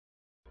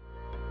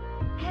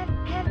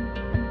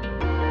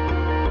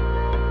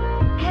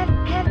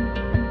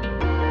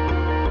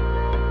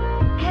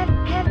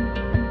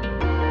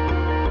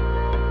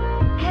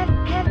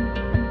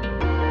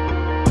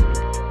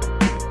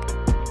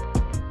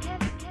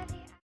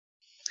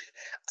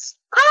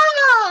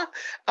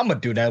I'm going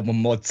to do that one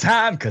more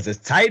time because it's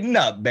tighten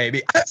up,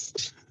 baby.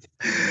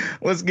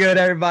 What's good,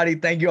 everybody?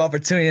 Thank you all for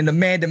tuning in to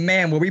Man to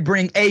Man, where we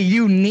bring a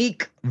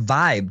unique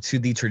vibe to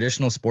the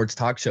traditional sports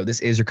talk show.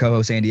 This is your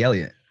co-host, Andy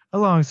Elliott.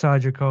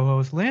 Alongside your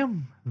co-host,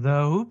 Liam,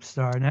 the Hoop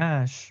Star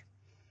Nash.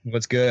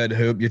 What's good,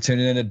 Hoop? You're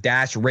tuning in to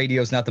Dash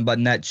Radio's Nothing But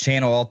Net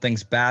channel, all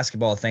things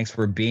basketball. Thanks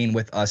for being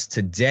with us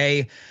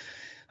today.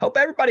 Hope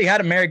everybody had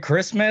a Merry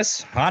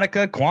Christmas,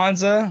 Hanukkah,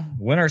 Kwanzaa,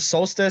 Winter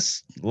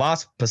Solstice,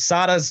 Las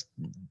Posadas,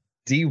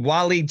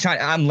 Diwali, China.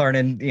 I'm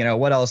learning,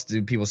 what else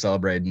do people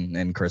celebrate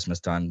in Christmas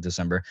time,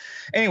 December?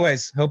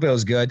 Anyways, hope it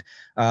was good.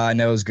 I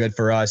know it was good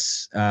for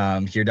us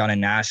here down in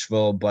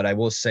Nashville, but I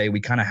will say we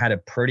kind of had a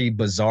pretty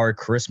bizarre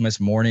Christmas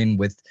morning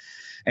with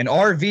an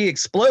RV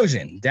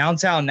explosion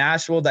downtown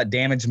Nashville that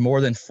damaged more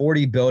than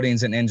 40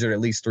 buildings and injured at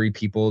least 3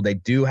 people. They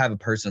do have a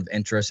person of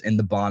interest in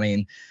the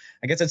bombing.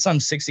 I guess it's some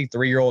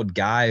 63-year-old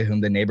guy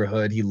whom the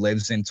neighborhood he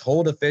lives in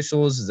told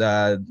officials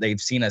they've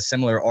seen a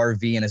similar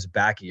RV in his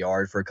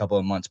backyard for a couple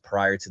of months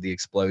prior to the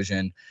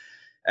explosion.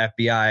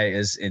 FBI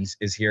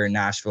is here in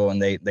Nashville,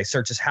 and they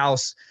searched his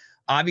house.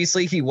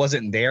 Obviously, he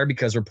wasn't there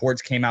because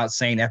reports came out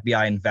saying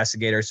FBI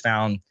investigators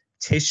found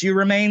tissue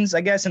remains,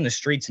 I guess, in the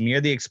streets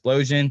near the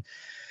explosion.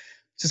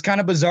 It's just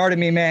kind of bizarre to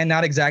me, man.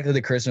 Not exactly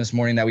the Christmas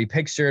morning that we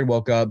pictured.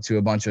 Woke up to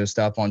a bunch of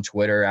stuff on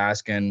Twitter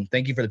asking,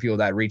 thank you for the people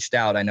that reached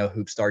out. I know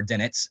Hoopstar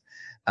didn't.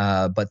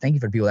 But thank you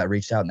for the people that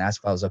reached out and asked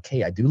if I was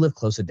okay. I do live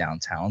close to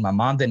downtown. My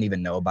mom didn't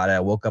even know about it. I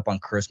woke up on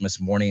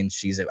Christmas morning and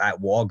she's at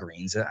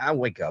Walgreens. I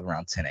wake up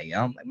around 10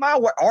 a.m. I'm like, Ma,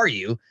 where are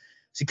you?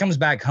 She comes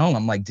back home.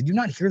 I'm like, did you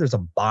not hear there's a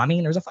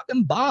bombing? There's a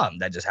fucking bomb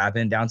that just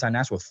happened in downtown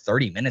Nashville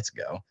 30 minutes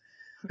ago.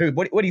 Dude,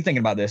 what are you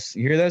thinking about this?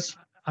 You hear this?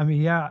 I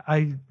mean, yeah,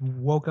 I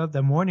woke up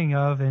the morning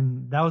of,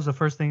 and that was the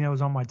first thing that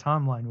was on my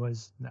timeline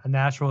was a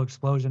Nashville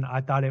explosion.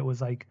 I thought it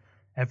was like,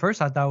 at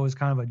first I thought it was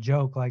kind of a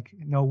joke, like,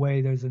 no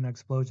way there's an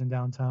explosion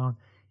downtown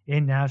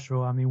in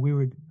Nashville. I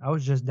mean, I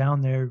was just down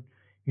there,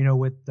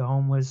 with the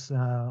homeless,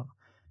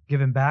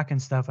 giving back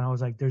and stuff. And I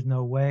was like, there's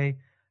no way.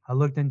 I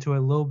looked into it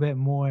a little bit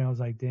more and I was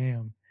like,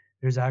 damn,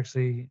 there's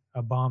actually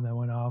a bomb that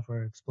went off,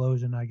 or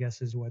explosion, I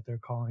guess is what they're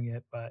calling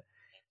it. But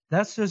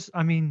that's just,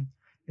 I mean,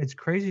 it's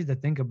crazy to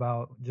think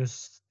about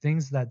just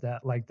things that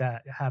like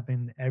that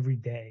happen every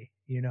day,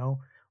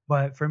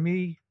 But for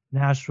me,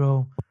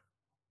 Nashville,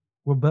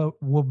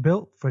 we're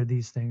built for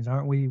these things,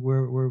 aren't we?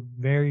 We're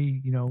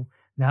very,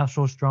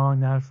 Nashville strong,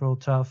 Nashville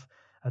tough.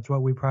 That's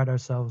what we pride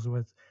ourselves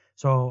with.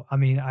 So, I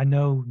mean, I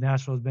know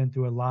Nashville's been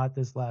through a lot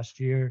this last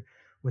year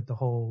with the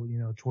whole,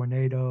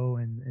 tornado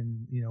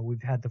and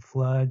we've had the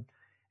flood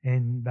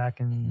and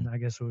back in, I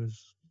guess it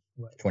was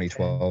what,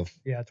 2012. 10?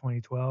 Yeah,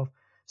 2012.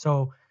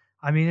 So,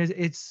 I mean,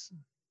 it's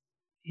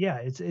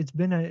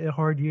been a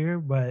hard year,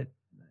 but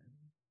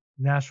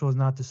Nashville is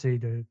not the city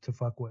to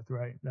fuck with,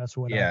 right? That's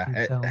what I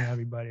keep telling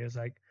everybody. It's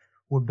like,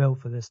 we're built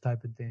for this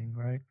type of thing,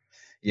 right?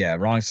 Yeah,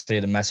 wrong state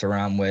to mess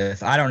around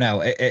with. I don't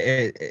know.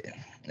 It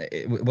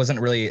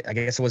wasn't really, I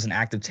guess it was an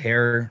act of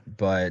terror,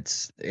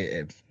 but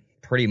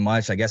pretty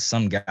much, I guess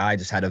some guy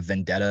just had a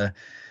vendetta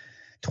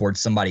towards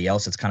somebody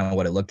else. That's kind of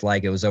what it looked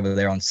like. It was over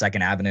there on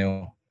 2nd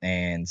Avenue.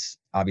 And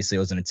obviously it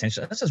was an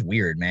intention. That's just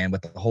weird, man.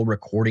 With the whole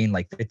recording,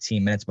 like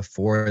 15 minutes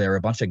before, there were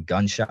a bunch of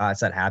gunshots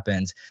that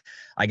happened,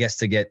 I guess,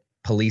 to get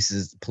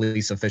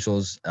police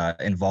officials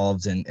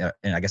involved in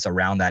I guess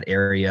around that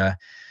area.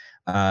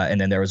 And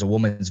then there was a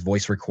woman's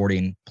voice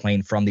recording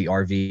playing from the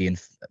RV in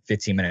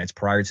 15 minutes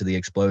prior to the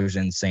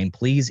explosion saying,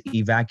 please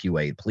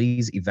evacuate,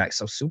 please evac.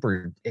 So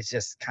super, it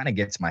just kind of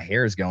gets my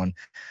hairs going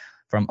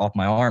from off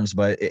my arms.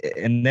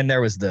 And then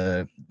there was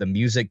the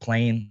music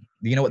playing.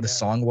 You know what the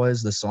song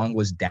was? The song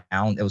was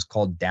it was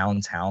called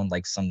Downtown,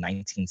 like some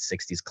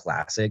 1960s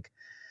classic.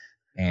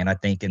 And I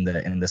think in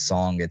the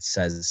song, it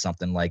says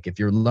something like, if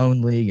you're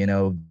lonely,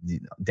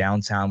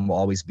 downtown will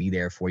always be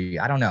there for you.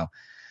 I don't know.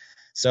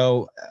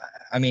 So,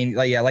 I mean,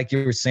 like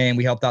you were saying,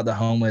 we helped out the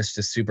homeless.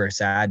 Just super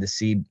sad to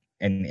see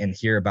and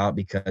hear about,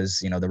 because,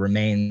 the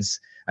remains,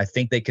 I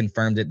think they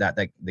confirmed it that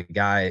the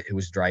guy who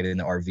was driving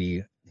the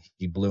RV,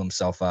 he blew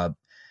himself up.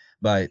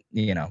 But,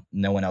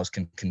 no one else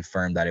can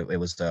confirm that it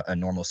was a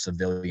normal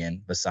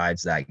civilian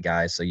besides that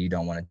guy. So you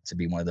don't want it to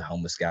be one of the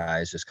homeless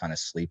guys just kind of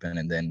sleeping.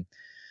 And then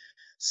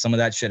some of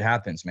that shit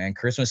happens, man.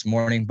 Christmas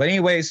morning. But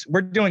anyways,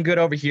 we're doing good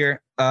over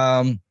here.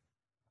 I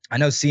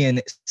know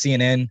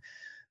CNN,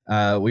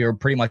 we were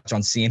pretty much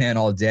on CNN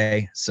all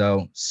day.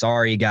 So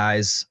sorry,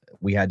 guys.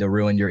 We had to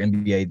ruin your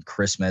NBA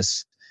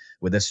Christmas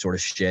with this sort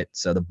of shit.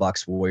 So the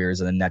Bucks,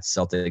 Warriors, and the Nets,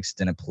 Celtics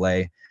didn't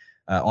play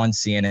on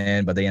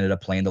CNN, but they ended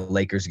up playing the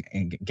Lakers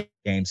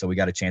game, so we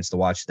got a chance to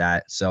watch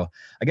that. So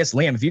I guess,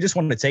 Liam, if you just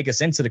wanted to take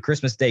us into the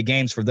Christmas Day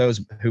games for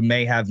those who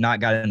may have not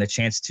gotten a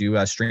chance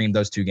to stream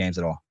those 2 games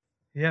at all.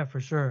 Yeah,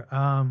 for sure.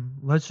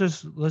 Let's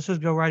just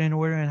go right in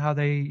order and how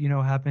they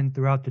happened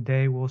throughout the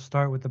day. We'll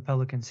start with the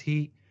Pelicans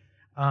Heat.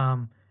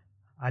 Um,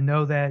 I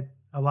know that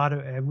a lot of,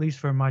 at least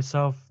for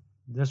myself,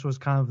 this was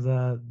kind of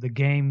the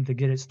game to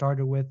get it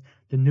started with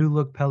the new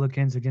look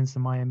Pelicans against the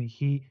Miami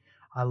Heat.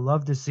 I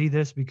love to see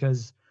this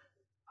because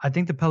I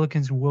think the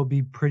Pelicans will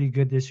be pretty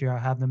good this year. I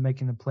have them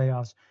making the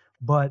playoffs,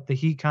 but the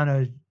Heat kind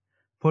of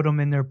put them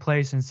in their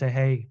place and say,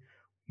 hey,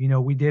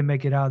 we did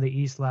make it out of the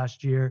East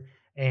last year,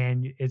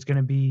 and it's going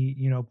to be,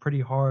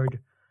 pretty hard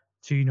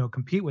to,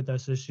 compete with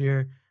us this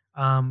year.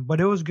 But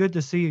it was good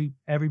to see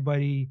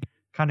everybody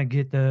kind of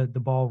get the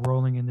ball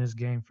rolling in this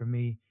game for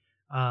me.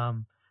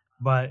 Um,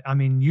 but I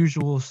mean,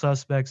 usual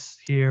suspects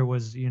here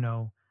was,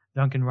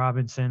 Duncan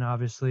Robinson,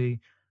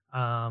 obviously.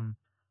 Um,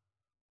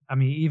 I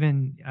mean,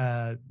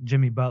 even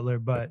Jimmy Butler.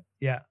 But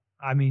yeah,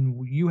 I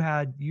mean, you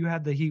had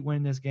the Heat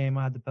win this game.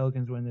 I had the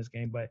Pelicans win this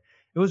game, but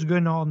it was good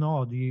in all in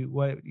all. You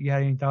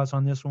had any thoughts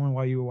on this one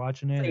while you were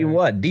watching it? Tell you Or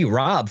what, D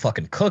Rob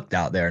fucking cooked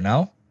out there,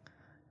 no?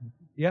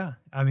 yeah,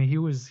 I mean, he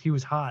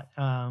was hot.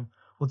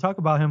 We'll talk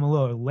about him a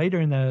little later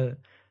in the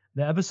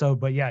episode,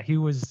 but yeah, he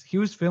was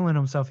feeling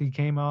himself. He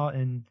came out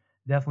and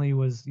definitely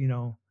was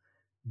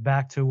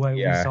back to what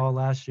we Yeah. saw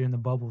last year in the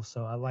bubble.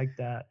 So I like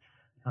that.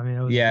 I mean,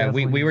 it was Yeah,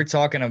 we definitely were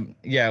talking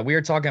we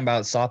were talking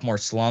about sophomore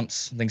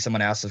slumps. I think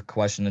someone asked a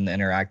question in the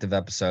interactive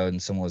episode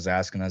and someone was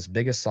asking us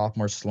biggest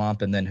sophomore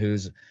slump and then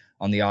who's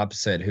on the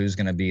opposite, who's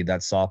going to be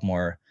that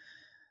sophomore,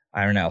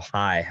 I don't know,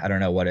 high. I don't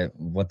know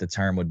what the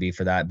term would be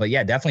for that. But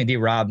yeah, definitely D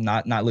Rob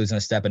not losing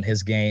a step in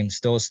his game,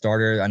 still a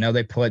starter. I know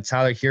they put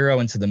Tyler Hero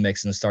into the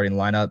mix in the starting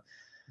lineup.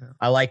 yeah.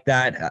 I like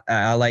that.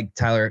 I like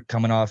Tyler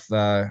coming off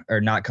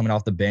or not coming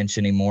off the bench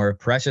anymore.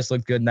 Precious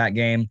looked good in that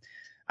game.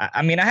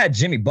 I mean, I had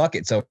Jimmy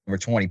buckets over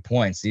 20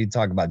 points. You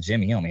talk about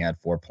Jimmy, he only had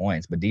 4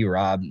 points. But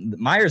D-Rob,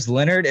 Myers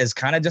Leonard is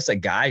kind of just a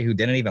guy who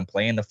didn't even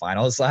play in the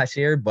finals last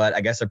year, but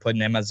I guess they're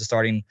putting him as the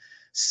starting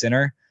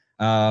center.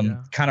 Yeah.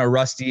 Kind of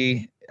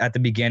rusty at the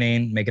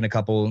beginning, making a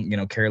couple,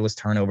 careless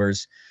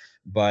turnovers.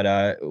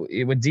 But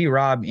with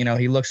D-Rob,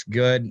 he looks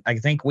good. I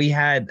think we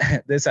had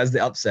this as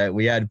the upset.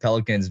 We had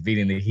Pelicans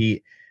beating the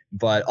Heat.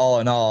 But all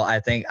in all,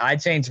 I think I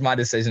changed my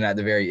decision at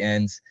the very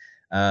end.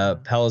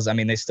 Pels, I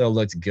mean, they still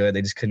looked good.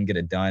 They just couldn't get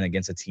it done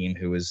against a team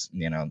who was,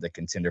 the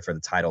contender for the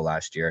title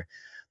last year.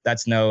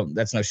 That's no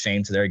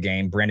shame to their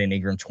game. Brandon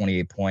Ingram,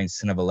 28 points,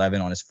 10 of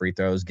 11 on his free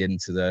throws, getting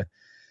to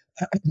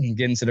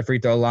the free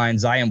throw line.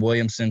 Zion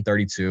Williamson,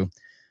 32.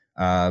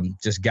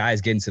 Just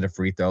guys getting to the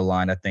free throw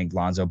line. I think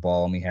Lonzo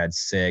Ball only had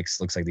 6.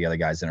 Looks like the other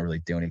guys didn't really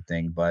do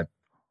anything. But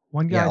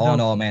One yeah, guy all in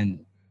though, all,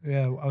 man.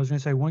 yeah, I was gonna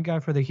say one guy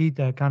for the Heat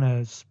that kind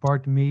of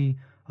sparked me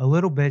a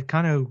little bit,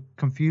 kind of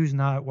confused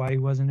not why he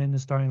wasn't in the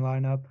starting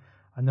lineup.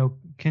 I know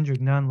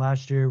Kendrick Nunn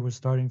last year was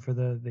starting for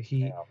the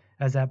Heat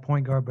as that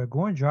point guard, but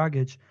Goran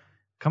Dragic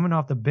coming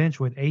off the bench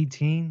with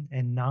 18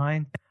 and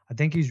 9, I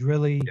think he's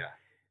really,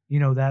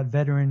 that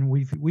veteran.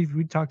 We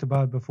talked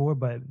about it before,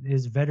 but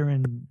his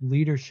veteran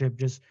leadership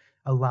just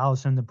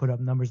allows him to put up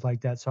numbers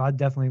like that. So I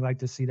definitely like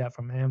to see that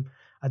from him.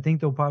 I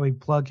think they'll probably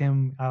plug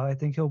him. I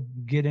think he'll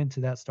get into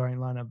that starting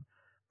lineup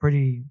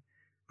pretty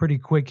pretty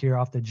quick here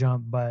off the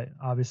jump, but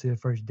obviously the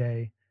first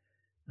day,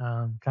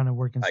 kind of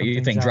working some You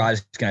things think out.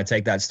 Dragic is going to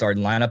take that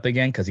starting lineup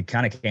again? Because he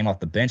kind of came off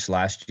the bench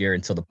last year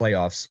until the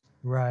playoffs.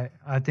 Right.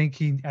 I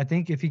think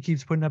if he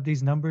keeps putting up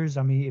these numbers,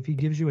 I mean, if he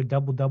gives you a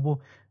double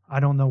double,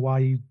 I don't know how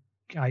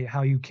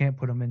you can't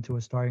put him into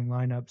a starting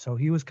lineup. So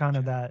he was kind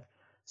of that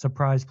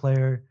surprise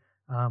player,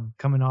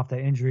 coming off that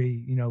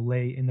injury,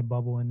 late in the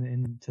bubble and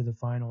into the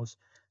finals.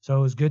 So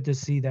it was good to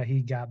see that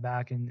he got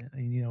back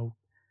and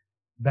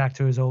back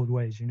to his old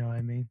ways. You know what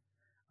I mean?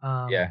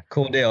 Um, Yeah,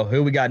 cool deal.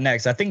 Who we got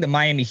next? I think the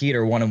Miami Heat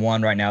are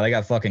 1-1 right now. They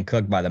got fucking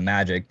cooked by the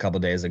Magic a couple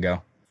days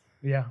ago.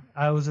 Yeah,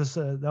 that was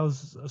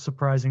a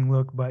surprising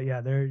look, but yeah,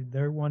 they're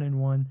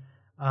 1-1.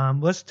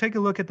 Let's take a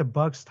look at the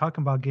Bucks.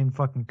 Talking about getting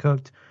fucking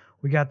cooked,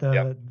 we got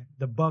the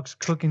Bucks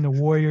cooking the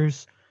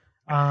Warriors.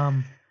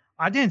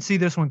 I didn't see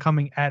this one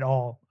coming at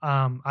all.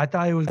 I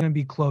thought it was going to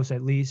be close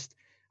at least.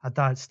 I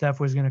thought Steph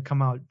was going to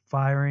come out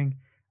firing.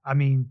 I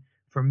mean,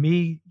 for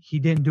me, he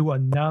didn't do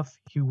enough.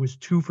 He was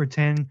 2 for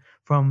 10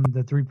 from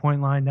the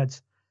 3-point line.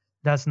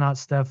 That's not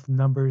Steph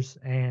numbers,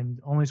 and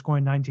only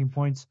scoring 19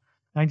 points.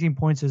 19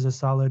 points is a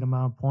solid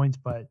amount of points,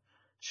 but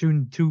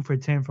shooting 2 for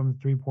 10 from the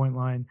 3-point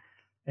line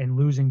and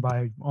losing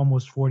by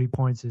almost 40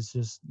 points is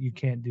just, you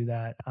can't do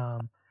that.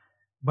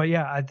 But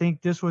yeah, I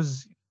think this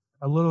was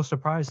a little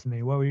surprise to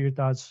me. What were your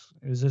thoughts?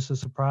 Is this a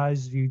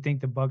surprise? Do you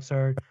think the Bucks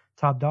are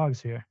top dogs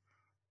here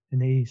in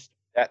the East?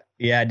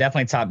 Yeah,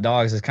 definitely top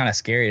dogs. It's kind of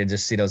scary to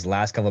just see those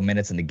last couple of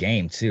minutes in the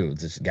game too.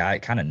 This guy,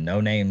 kind of no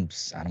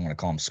names. I don't want to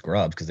call them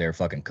scrubs because they were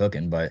fucking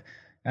cooking, but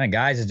kind of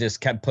guys that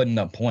just kept putting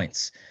up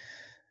points.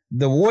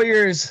 The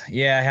Warriors,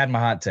 yeah, I had my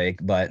hot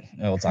take, but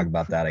we'll talk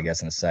about that, I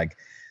guess, in a sec.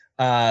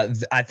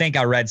 I think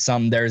I read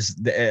some.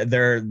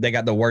 They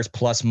got the worst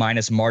plus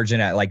minus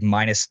margin at like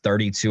minus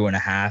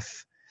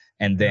 32.5.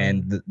 And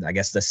then I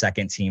guess the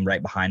second team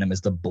right behind them is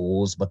the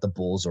Bulls, but the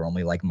Bulls are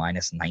only like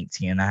minus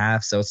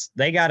 19.5. So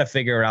they got to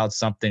figure out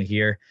something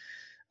here.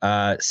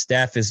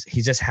 Steph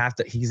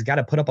he's got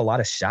to put up a lot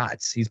of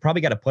shots. He's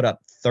probably got to put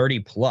up 30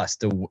 plus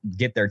to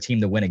get their team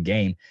to win a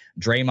game.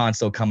 Draymond's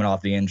still coming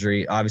off the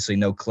injury. Obviously,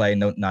 no Clay,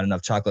 not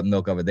enough chocolate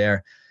milk over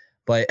there.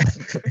 But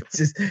it's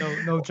just,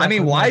 no I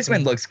mean,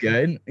 Wiseman looks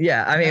good.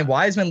 Yeah, I mean, Yeah.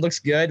 Wiseman looks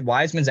good.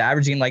 Wiseman's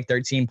averaging like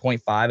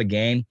 13.5 a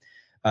game.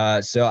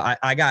 So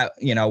I got,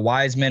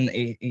 Wiseman.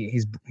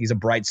 He's a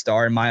bright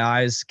star in my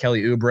eyes.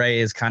 Kelly Oubre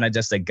is kind of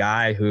just a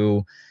guy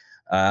who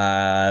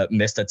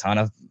missed a ton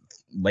of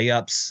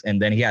layups,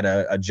 and then he had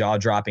a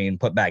jaw-dropping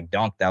putback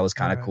dunk that was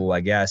kind of cool,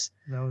 I guess.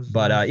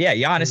 Yeah,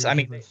 Giannis, I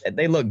mean,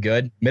 they look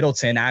good.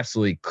 Middleton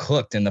absolutely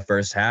cooked in the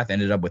first half,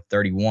 ended up with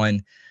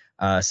 31,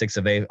 6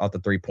 of 8 off the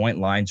three-point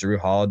line. Jrue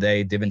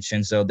Holiday,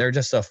 DiVincenzo, they're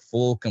just a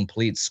full,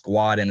 complete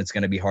squad, and it's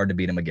going to be hard to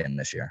beat them again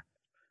this year.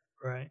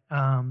 Right.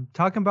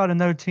 Talking about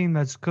another team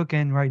that's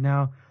cooking right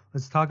now,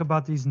 let's talk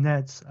about these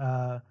Nets.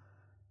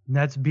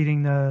 Nets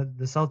beating the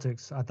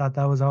Celtics. I thought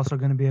that was also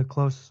going to be a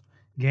close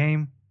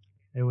game.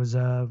 It was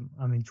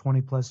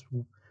 20 plus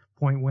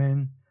point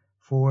win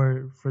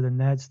for the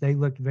Nets. They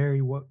looked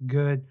very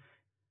good.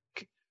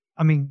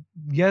 I mean,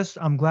 yes,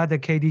 I'm glad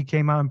that KD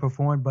came out and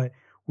performed, but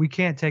we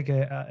can't take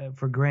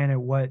for granted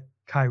what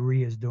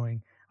Kyrie is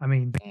doing. I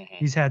mean,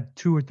 he's had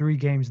 2 or 3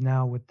 games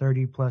now with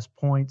 30 plus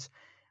points.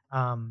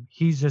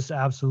 He's just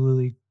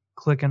absolutely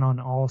clicking on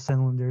all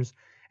cylinders.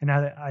 And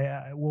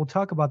I we'll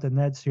talk about the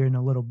Nets here in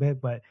a little bit,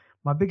 but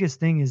my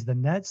biggest thing is the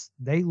Nets.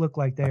 They look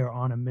like they are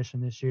on a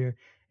mission this year,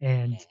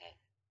 and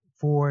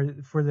for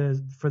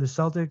the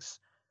Celtics,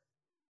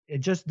 it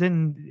just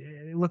didn't.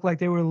 It looked like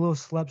they were a little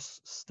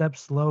step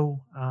slow.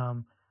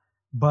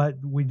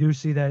 But we do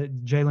see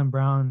that Jaylen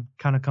Brown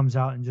kind of comes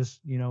out and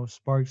just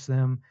sparks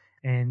them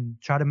and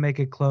try to make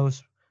it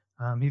close.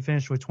 He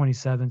finished with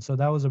 27, so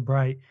that was a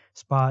bright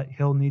spot.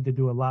 He'll need to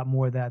do a lot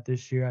more of that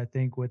this year, I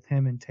think, with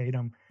him and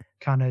Tatum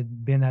kind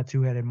of being that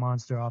two-headed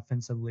monster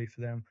offensively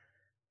for them.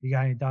 You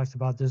got any thoughts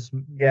about this?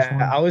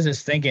 Yeah, I was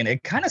just thinking,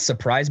 it kind of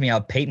surprised me how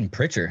Peyton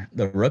Pritchard,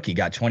 the rookie,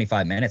 got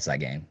 25 minutes that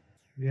game.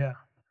 Yeah.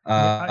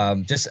 I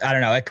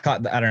don't know.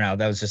 I don't know.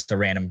 That was just a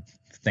random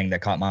thing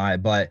that caught my eye.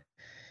 But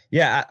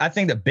yeah, I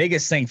think the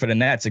biggest thing for the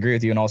Nets, agree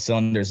with you on all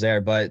cylinders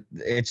there, but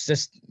it's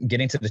just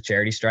getting to the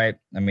charity stripe.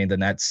 I mean, the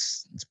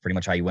Nets, it's pretty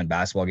much how you win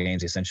basketball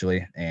games,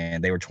 essentially.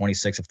 And they were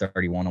 26 of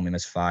 31, only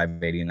missed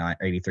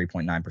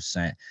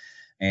 83.9%.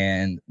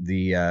 And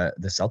the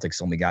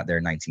Celtics only got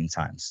there 19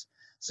 times.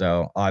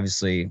 So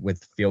obviously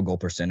with field goal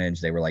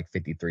percentage, they were like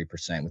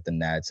 53% with the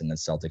Nets, and the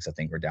Celtics, I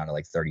think, were down to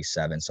like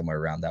 37, somewhere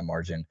around that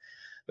margin.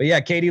 But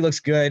yeah, KD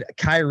looks good.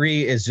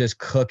 Kyrie is just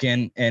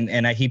cooking,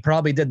 and he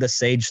probably did the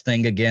Sage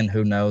thing again.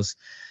 Who knows?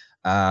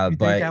 You think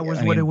that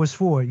was what it was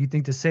for? You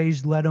think the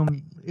Sage led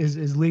him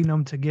is leading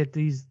them to get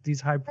these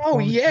high performance? Oh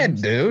yeah,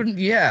 games? dude.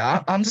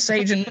 Yeah, I'm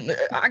saging.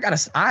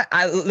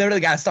 I literally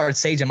gotta start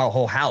saging my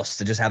whole house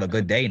to just have a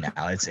good day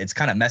now. It's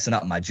kind of messing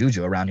up my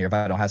juju around here if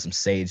I don't have some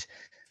sage.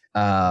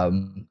 I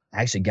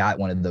actually got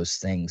one of those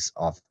things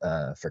off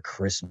for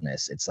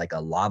Christmas. It's like a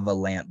lava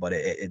lamp, but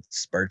it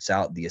spurts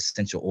out the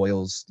essential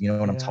oils. You know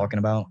what I'm talking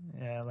about?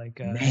 Yeah, like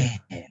man,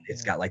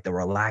 it's got like the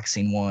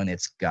relaxing one.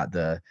 It's got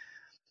the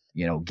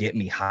get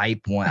me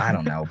hype one. I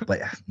don't know,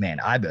 but man,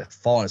 I've been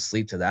falling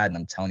asleep to that, and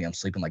I'm telling you, I'm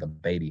sleeping like a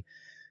baby.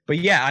 But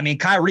yeah, I mean,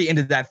 Kyrie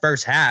ended that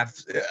first half.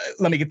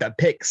 Let me get that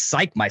pick.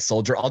 Psych, my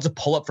soldier. I'll just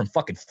pull up from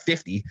fucking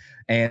 50.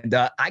 And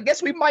I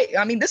guess we might.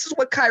 I mean, this is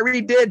what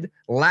Kyrie did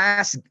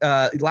last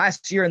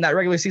year in that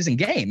regular season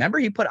game. Remember,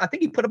 I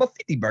think he put up a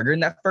 50 burger in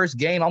that first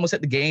game. Almost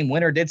hit the game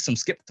winner. Did some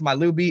skip to my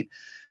Lou beat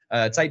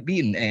type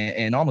beat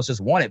and almost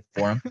just won it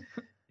for him.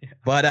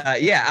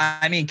 But yeah,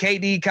 I mean,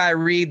 KD,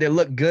 Kyrie, they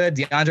look good.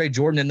 DeAndre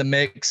Jordan in the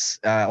mix,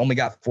 only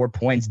got 4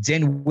 points.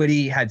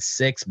 Dinwiddie had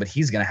 6, but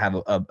he's going to have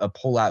a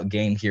pull-out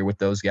game here with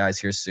those guys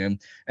here soon.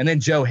 And then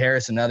Joe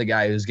Harris, another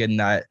guy who's getting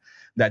that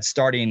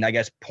starting, I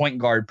guess, point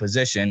guard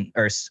position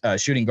or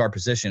shooting guard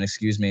position,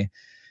 excuse me.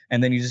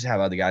 And then you just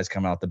have other guys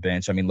coming off the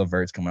bench. I mean,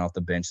 LeVert's coming off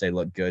the bench. They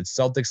look good.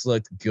 Celtics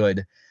looked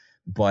good.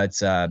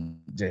 But,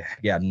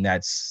 yeah,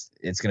 Nets,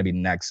 it's going to be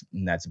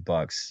Nets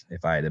Bucks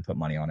if I had to put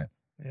money on it.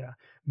 Yeah.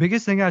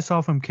 Biggest thing I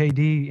saw from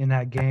KD in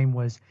that game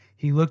was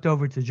he looked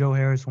over to Joe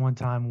Harris one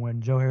time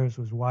when Joe Harris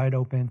was wide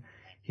open.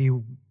 He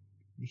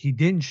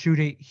didn't shoot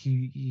it.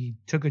 He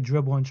took a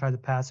dribble and tried to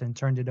pass it and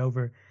turned it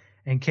over.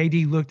 And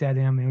KD looked at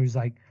him and was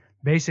like,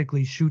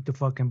 basically, shoot the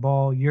fucking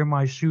ball. You're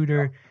my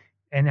shooter.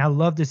 And I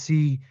love to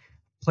see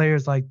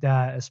players like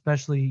that,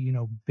 especially,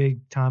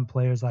 big time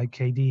players like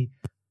KD,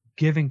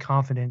 giving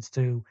confidence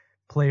to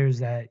players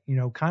that,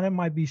 kind of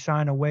might be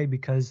shying away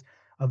because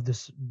of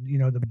this,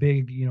 the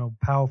big,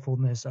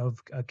 powerfulness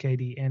of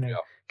KD and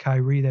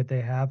Kyrie that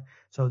they have.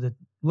 So to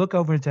look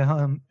over to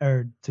him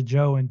or to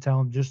Joe and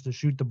tell him just to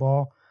shoot the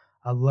ball,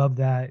 I love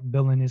that,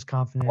 building his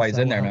confidence. Why he's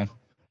in there, man.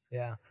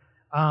 Yeah.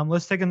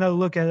 Let's take another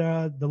look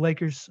at the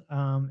Lakers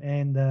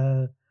and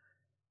the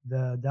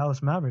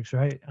Dallas Mavericks,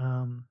 right?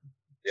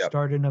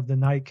 Starting of the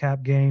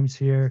nightcap games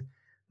here.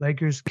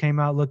 Lakers came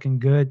out looking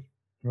good,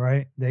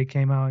 right? They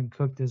came out and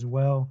cooked as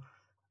well.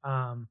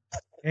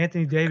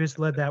 Anthony Davis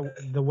led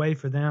the way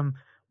for them,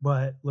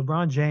 but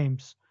LeBron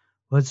James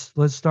Let's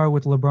start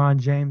with LeBron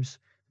James.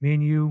 Me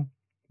and you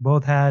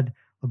both had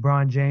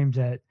LeBron James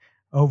at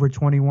over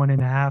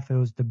 21.5. It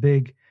was the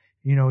big,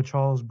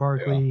 Charles Yeah.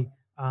 Barkley,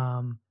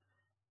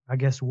 I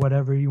guess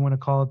whatever you want to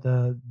call it,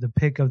 the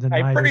pick of the I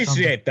night or something.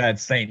 appreciate that,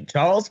 St.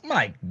 Charles.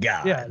 My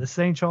Yeah, God. the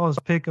St. Charles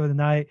pick of the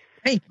night.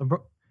 Hey,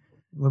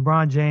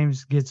 LeBron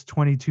James gets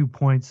 22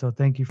 points, so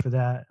thank you for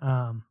that.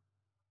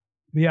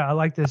 But yeah, I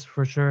like this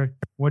for sure.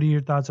 What are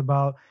your thoughts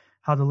about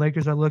how the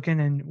Lakers are looking,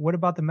 and what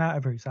about the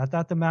Mavericks? I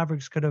thought the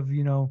Mavericks could have,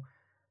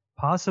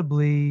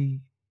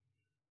 possibly,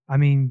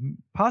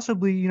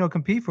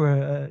 compete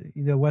for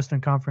the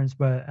Western Conference.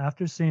 But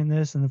after seeing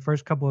this in the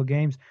first couple of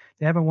games,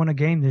 they haven't won a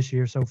game this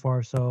year so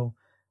far. So,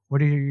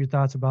 what are your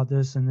thoughts about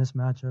this and this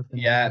matchup?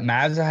 yeah,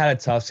 Mavs have had a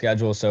tough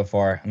schedule so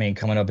far. I mean,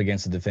 coming up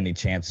against the defending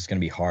champs is going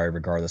to be hard,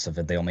 regardless of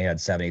if they only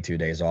had 72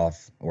 days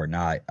off or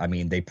not. I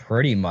mean, they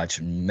pretty much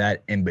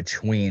met in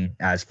between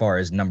as far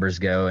as numbers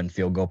go and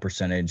field goal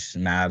percentage.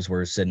 Mavs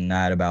were sitting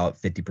at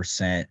about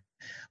 50%.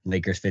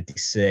 Lakers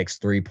 56,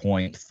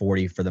 3-point,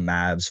 40 for the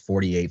Mavs,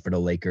 48 for the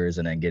Lakers,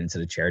 and then get into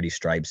the charity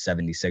stripe,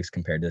 76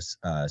 compared to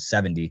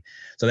 70.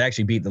 So they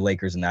actually beat the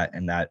Lakers in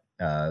that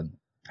I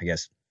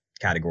guess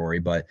category.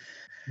 But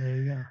there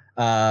you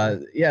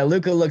go. Yeah,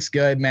 Luka looks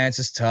good, man. It's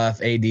just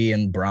tough. AD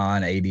and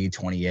Bron, AD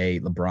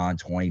 28, LeBron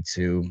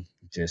 22.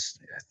 Just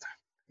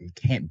you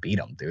can't beat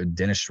them, dude.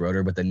 Dennis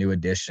Schroeder with the new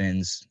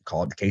additions.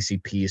 Called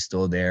KCP is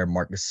still there.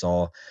 Marc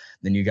Gasol.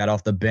 Then you got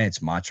off the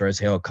bench,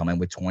 Montrezl Harrell coming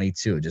with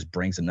 22. It just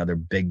brings another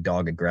big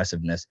dog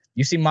aggressiveness.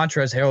 You see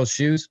Montrezl Harrell's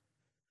shoes?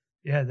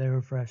 Yeah, they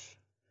were fresh.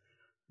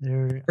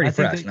 They're pretty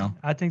fresh, no?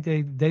 I think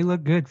they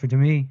look good to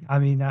me. I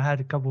mean, I had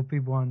a couple of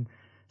people on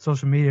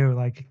social media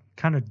like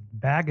kind of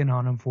bagging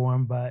on them for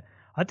them, but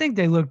I think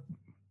they look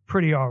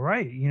pretty all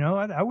right.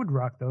 I would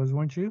rock those,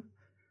 wouldn't you?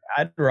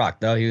 I'd rock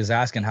though. He was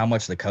asking how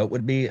much the coat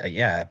would be.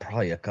 Yeah,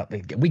 probably a cup.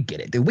 We get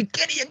it, dude. We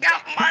get it. You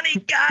got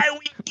money, guy.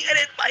 We get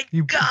it, my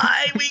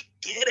guy. We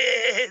get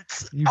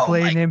it. You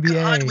play in the NBA.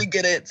 God, we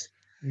get it.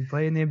 You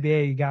play in the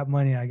NBA. You got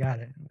money. I got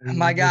it.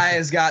 My guy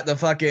has got the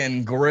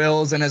fucking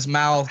grills in his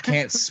mouth.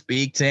 Can't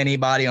speak to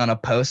anybody on a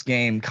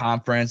post-game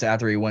conference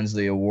after he wins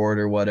the award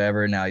or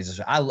whatever. Now he's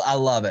just. I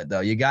love it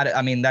though. You got it.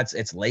 I mean,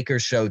 it's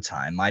Lakers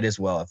showtime. Might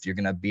as well. If you're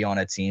gonna be on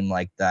a team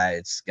like that,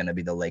 it's gonna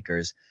be the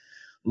Lakers.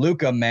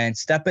 Luka, man,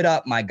 step it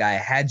up, my guy.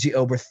 Had you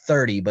over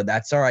 30, but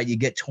that's all right. You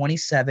get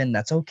 27.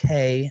 That's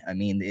okay. I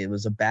mean, it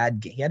was a bad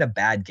game. He had a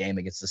bad game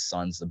against the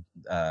Suns,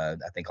 I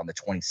think on the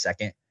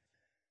 22nd.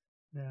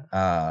 Yeah.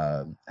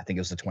 I think it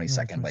was the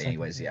 22nd, but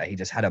anyways, yeah, he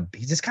just kind of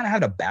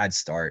had a bad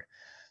start.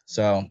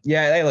 So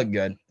yeah, they look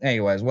good.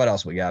 Anyways, what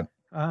else we got?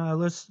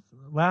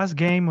 Last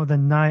game of the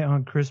night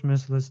on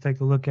Christmas. Let's take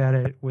a look at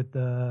it with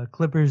the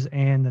Clippers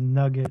and the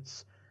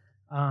Nuggets.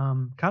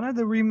 Kind of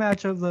the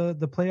rematch of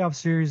the playoff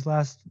series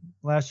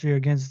last year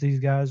against these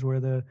guys, where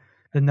the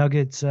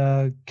Nuggets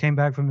came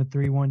back from a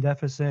 3-1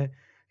 deficit,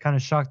 kind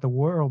of shocked the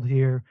world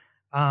here.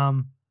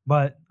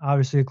 But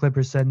obviously the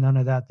Clippers said none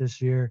of that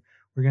this year.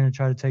 We're going to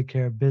try to take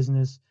care of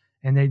business,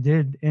 and they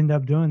did end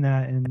up doing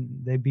that, and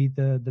they beat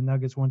the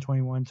Nuggets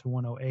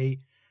 121-108.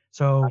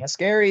 So kind of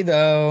scary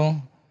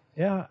though.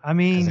 Yeah, I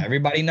mean,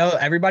 everybody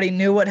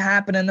knew what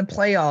happened in the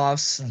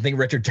playoffs. I think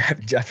Richard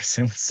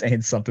Jefferson was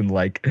saying something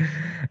like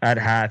at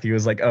half, he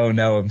was like, "Oh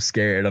no, I'm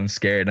scared.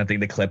 And I think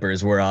the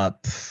Clippers were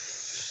up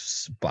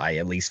by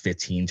at least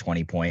 15,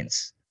 20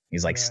 points.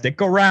 He's like, stick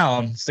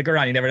around.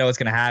 You never know what's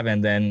going to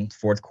happen. Then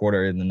fourth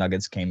quarter, the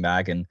Nuggets came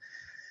back, and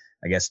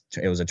I guess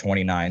it was a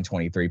 29,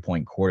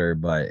 23-point quarter,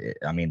 but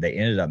they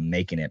ended up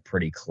making it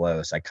pretty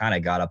close. I kind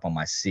of got up on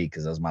my seat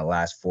because it was my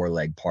last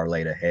 4-leg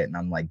parlay to hit, and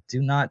I'm like,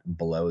 do not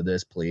blow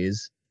this,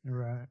 please.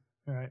 Right.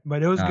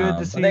 But it was good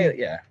to see.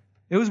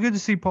 It was good to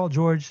see Paul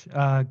George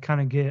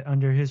kind of get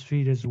under his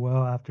feet as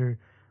well after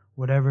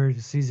whatever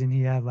season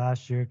he had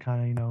last year,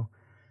 kind of,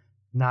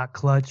 not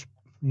clutch,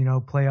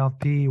 playoff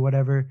P,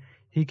 whatever.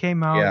 He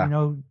came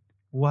out,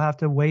 we'll have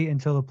to wait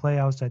until the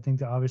playoffs. I think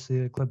that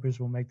obviously the Clippers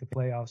will make the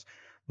playoffs.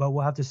 But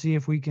we'll have to see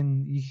if he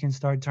can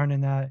start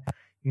turning that,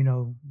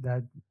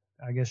 that,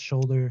 I guess,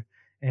 shoulder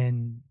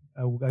and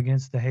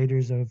against the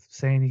haters of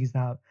saying he's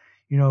not,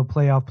 a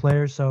playoff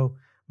player. So,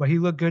 but he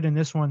looked good in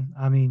this one.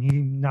 I mean, he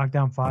knocked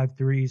down 5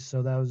 threes.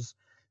 So that was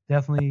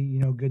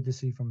definitely, good to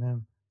see from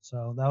him.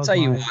 So that was. I'll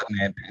tell you what,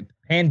 man,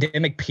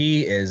 pandemic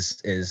P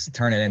is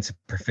turning into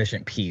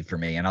proficient P for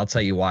me. And I'll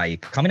tell you why.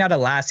 Coming out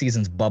of last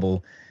season's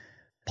bubble,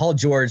 Paul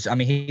George,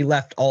 he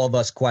left all of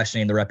us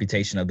questioning the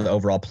reputation of the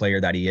overall player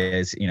that he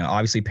is.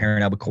 Obviously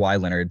pairing up with Kawhi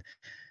Leonard,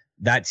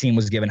 that team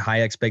was given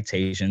high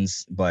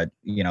expectations, but,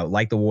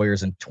 like the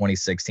Warriors in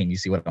 2016, you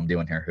see what I'm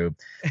doing here, Hoop.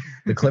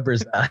 The Clippers,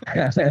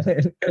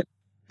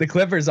 the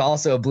Clippers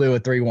also blew a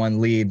 3-1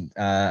 lead,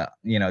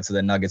 to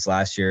the Nuggets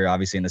last year,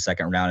 obviously in the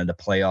second round of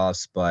the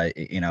playoffs, but,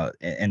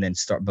 and then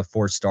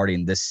before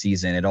starting this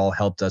season, it all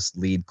helped us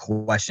lead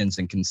questions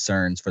and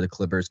concerns for the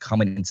Clippers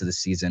coming into the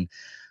season.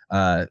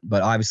 But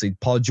obviously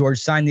Paul George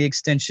signed the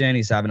extension.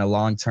 He's having a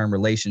long-term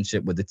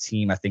relationship with the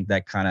team. I think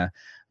that kind of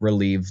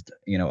relieved,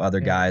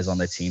 other guys on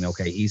the team.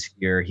 Okay, he's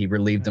here. He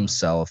relieved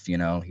himself.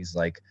 He's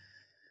like,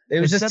 It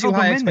was just too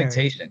high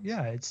expectations.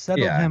 Yeah, it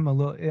settled him a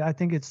little. I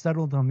think it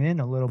settled him in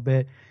a little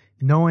bit,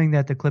 knowing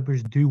that the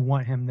Clippers do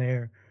want him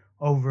there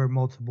over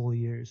multiple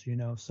years.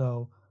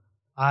 So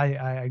I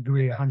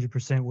agree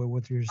 100% with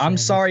what you're saying. I'm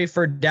sorry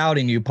for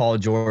doubting you, Paul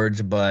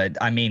George, but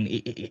I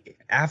mean,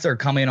 after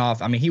coming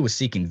off, I mean, he was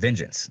seeking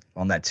vengeance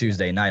on that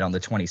Tuesday night on the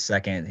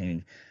 22nd,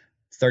 and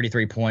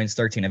 33 points,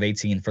 13 of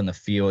 18 from the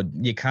field.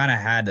 You kind of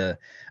had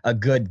a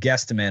good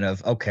guesstimate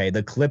of, okay,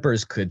 the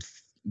Clippers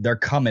they're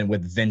coming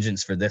with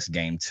vengeance for this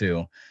game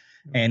too.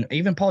 And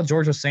even Paul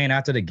George was saying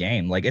after the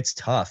game, like, it's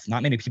tough.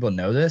 Not many people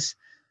know this,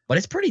 but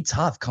it's pretty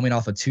tough coming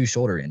off of 2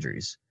 shoulder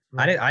injuries.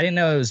 Right. I didn't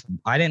know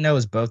it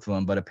was both of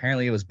them, but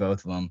apparently it was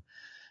both of them.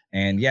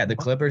 And yeah, the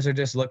Clippers are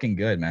just looking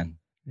good, man.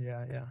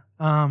 Yeah.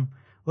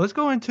 Let's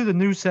go into the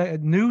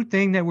new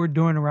thing that we're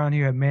doing around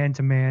here at Man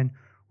to Man.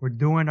 We're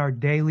doing our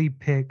daily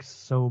picks,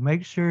 so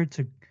make sure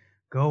to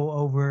go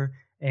over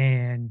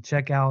and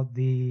check out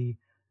the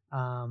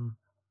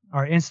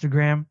our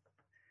Instagram.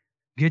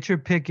 Get your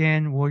pick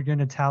in. We're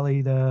gonna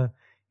tally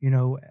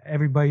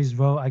everybody's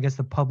vote. I guess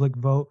the public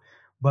vote.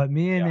 But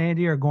me and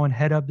Andy are going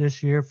head up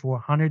this year for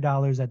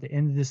 $100 at the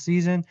end of the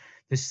season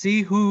to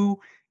see who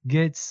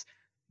gets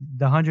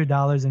the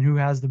 $100 and who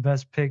has the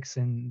best picks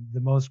and the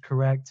most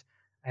correct.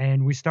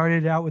 And we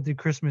started out with the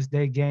Christmas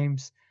Day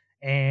games,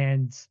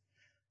 and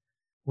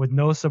with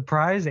no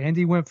surprise,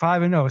 Andy went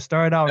 5-0.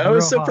 Started out no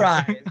real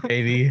surprise, hot.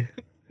 baby.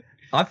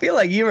 I feel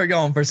like you were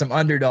going for some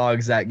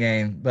underdogs that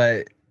game,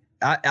 but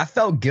I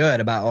felt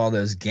good about all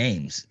those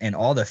games, and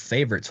all the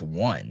favorites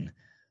won.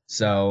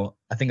 So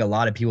I think a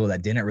lot of people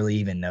that didn't really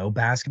even know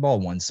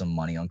basketball won some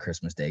money on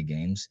Christmas Day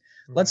games.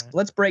 Right.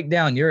 Let's break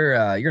down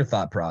your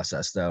thought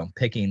process though,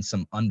 picking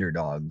some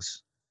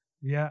underdogs.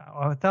 Yeah,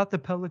 I thought the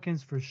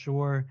Pelicans for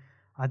sure.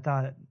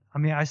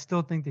 I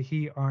still think the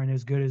Heat aren't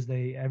as good as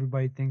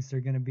everybody thinks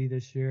they're going to be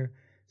this year.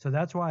 So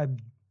that's why I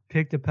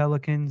picked the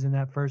Pelicans in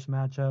that first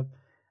matchup.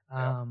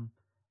 And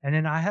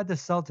then I had the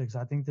Celtics.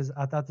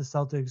 I thought the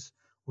Celtics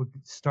would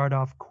start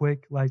off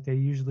quick like they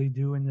usually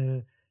do in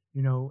the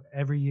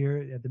every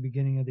year at the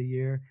beginning of the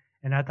year.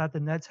 And I thought the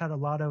Nets had a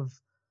lot of,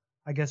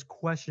 I guess,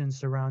 questions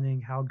surrounding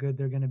how good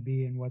they're going to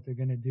be and what they're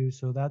going to do.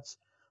 So that's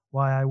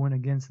why I went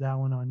against that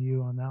one on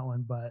you on that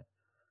one. But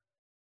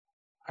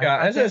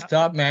yeah, it's just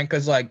tough, man,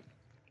 because like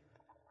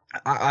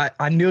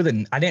I knew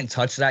that I didn't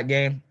touch that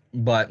game,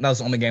 but that was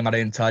the only game I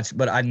didn't touch.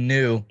 But I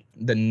knew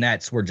the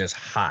Nets were just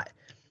hot.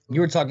 You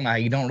were talking about how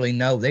you don't really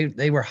know.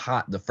 They were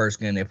hot the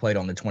first game they played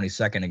on the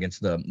 22nd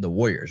against the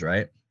Warriors,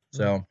 right?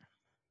 So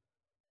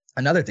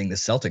another thing, the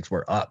Celtics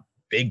were up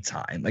big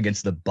time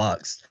against the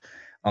Bucks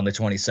on the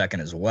 22nd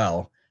as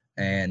well.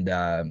 And,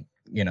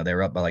 they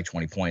were up by like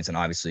 20 points. And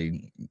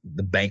obviously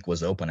the bank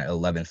was open at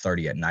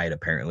 11:30 at night,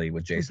 apparently,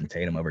 with Jason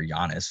Tatum over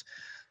Giannis.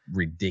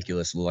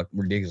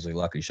 Ridiculously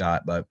lucky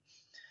shot. But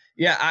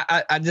yeah,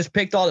 I just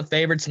picked all the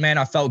favorites, man.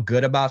 I felt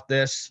good about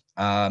this.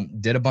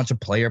 Did a bunch of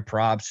player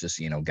props,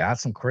 just, got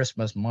some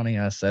Christmas money.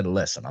 I said,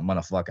 listen, I'm going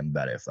to fucking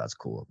bet it if that's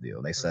cool with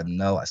you. They said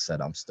no. I said,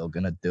 I'm still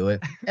going to do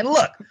it. And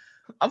look,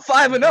 I'm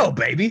 5-0,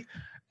 baby.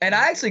 And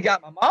I actually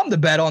got my mom to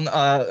bet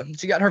on,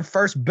 she got her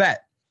first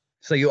bet.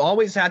 So you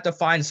always have to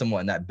find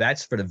someone that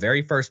bets for the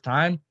very first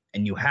time,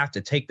 and you have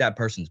to take that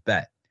person's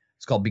bet.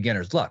 It's called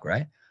beginner's luck,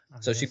 right?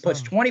 So she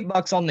puts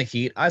 $20 on the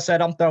Heat. I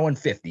said, I'm throwing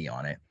 50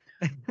 on it.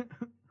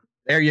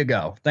 There you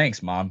go.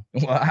 Thanks, Mom.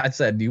 Well, I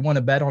said, do you want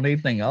to bet on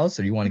anything else,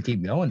 or do you want to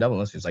keep going?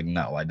 Double. She's like,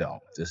 no, I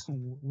don't. Just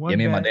give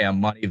me my damn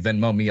money.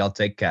 Venmo me. I'll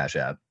take Cash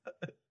App.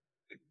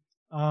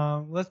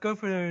 Let's go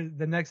for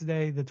the next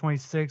day, the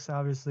 26th.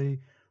 Obviously,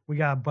 we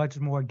got a bunch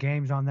more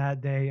games on that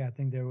day. I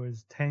think there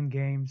was 10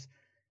 games,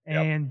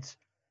 and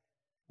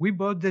we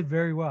both did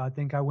very well. I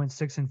think I went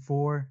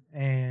 6-4,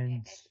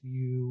 and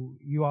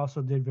you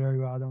also did very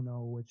well. I don't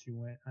know what you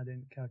went. I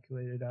didn't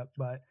calculate it up,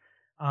 but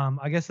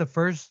I guess the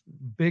first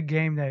big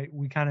game that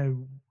we kind of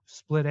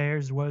split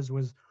hairs was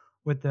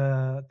with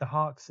the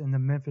Hawks and the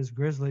Memphis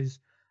Grizzlies.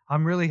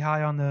 I'm really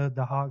high on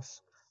the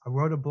Hawks. I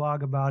wrote a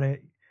blog about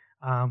it.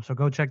 So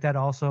go check that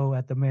also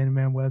at the Man to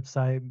Man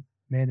website,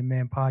 Man to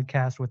Man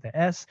podcast with the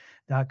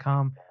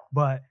S.com.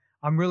 But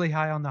I'm really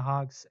high on the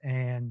Hawks,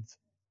 and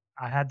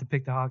I had to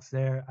pick the Hawks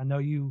there. I know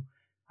you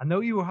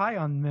were high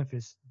on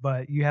Memphis,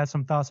 but you had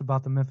some thoughts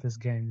about the Memphis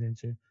game,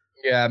 didn't you?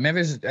 Yeah,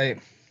 Memphis.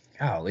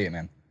 Golly,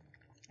 man.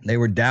 They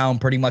were down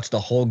pretty much the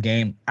whole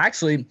game.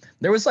 Actually,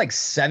 there was like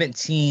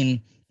 17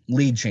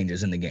 lead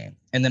changes in the game,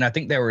 and then I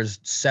think there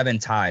was 7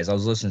 ties. I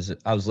was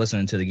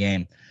listening to the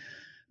game,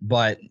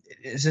 but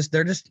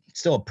they're just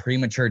still a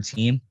premature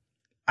team.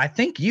 I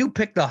think you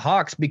picked the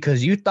Hawks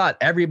because you thought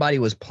everybody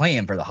was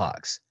playing for the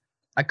Hawks.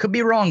 I could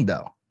be wrong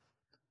though.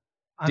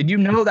 Did you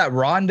know that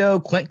Rondo,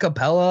 Clint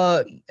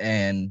Capella,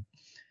 and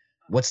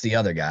what's the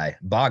other guy?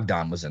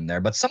 Bogdan was in there,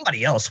 but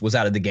somebody else was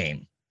out of the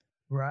game.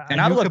 Right.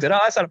 And I looked it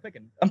up. I said,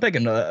 I'm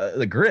picking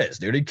the Grizz,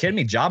 dude. Are you kidding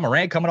me? Ja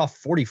Morant coming off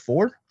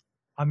 44?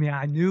 I mean,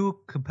 I knew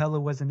Capella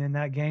wasn't in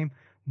that game,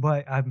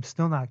 but I'm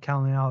still not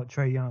counting out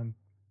Trae Young.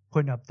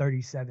 putting up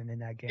 37 in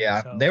that game.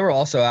 Yeah, So they were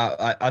also out.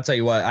 I'll tell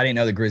you what, I didn't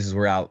know the Grizzlies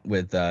were out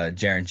with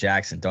Jaren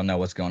Jackson. Don't know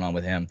what's going on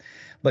with him.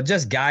 But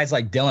just guys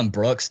like Dylan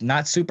Brooks,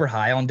 not super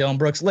high on Dylan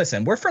Brooks.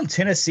 Listen, we're from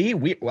Tennessee.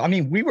 We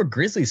were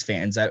Grizzlies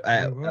fans at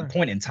a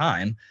point in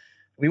time.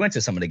 We went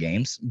to some of the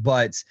games,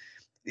 but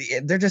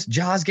they're just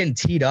Jaws getting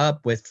teed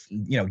up with,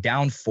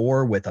 down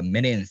 4 with a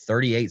minute and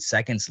 38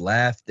 seconds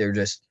left. They're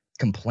just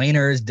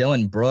complainers.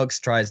 Dylan Brooks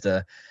tries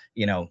to,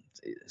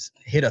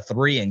 hit a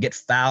 3 and get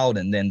fouled,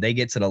 and then they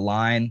get to the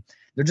line.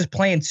 They're just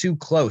playing too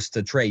close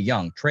to Trae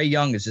Young. Trae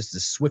Young is just a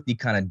swifty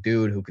kind of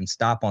dude who can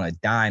stop on a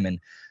dime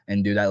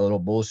and do that little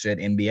bullshit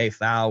NBA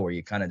foul where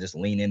you kind of just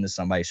lean into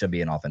somebody. It should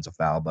be an offensive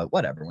foul, but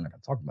whatever. We're not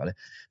going to talk about it.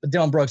 But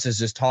Dylan Brooks is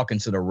just talking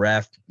to the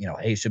ref,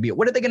 hey, it should be.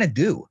 What are they going to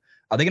do?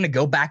 Are they going to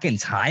go back in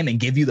time and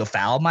give you the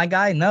foul, my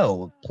guy?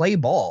 No, play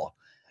ball.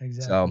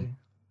 Exactly. So,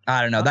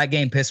 I don't know. That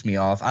game pissed me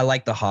off. I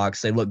like the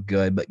Hawks. They look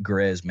good, but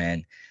Grizz,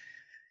 man,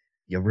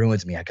 you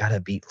ruins me. I got to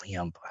beat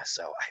Liam.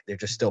 So they're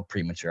just still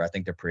premature. I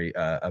think they're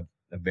a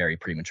very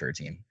premature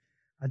team.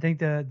 I think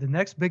the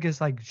next biggest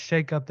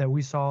shakeup that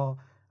we saw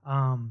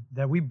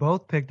that we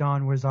both picked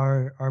on was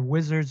our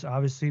Wizards.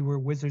 Obviously, we're a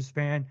Wizards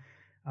fan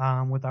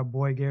with our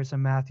boy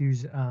Garrison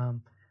Matthews.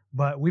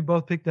 But we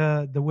both picked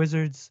the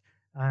Wizards.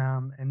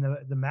 And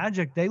the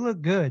Magic, they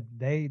look good.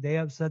 They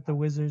upset the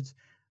Wizards.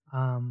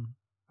 I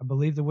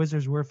believe the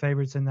Wizards were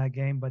favorites in that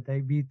game, but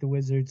they beat the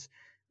Wizards.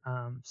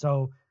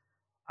 So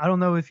I don't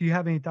know if you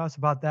have any thoughts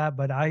about that,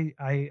 but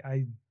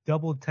I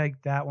double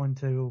take that one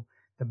to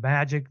the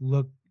Magic.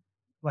 Look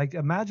like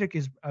a Magic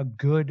is a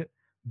good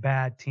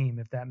bad team,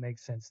 if that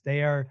makes sense.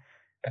 They are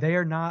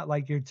not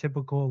like your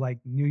typical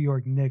New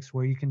York Knicks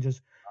where you can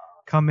just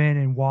come in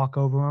and walk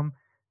over them.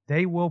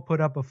 They will put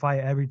up a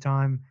fight every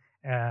time.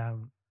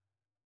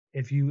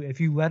 If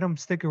you let them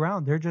stick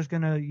around, they're just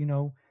gonna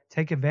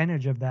take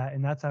advantage of that,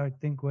 and that's I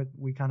think what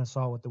we kind of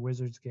saw with the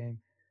Wizards game.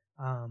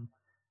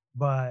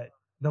 But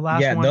the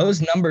last one,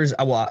 those numbers.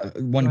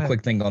 One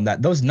quick thing on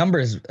that. Those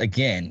numbers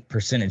again,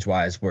 percentage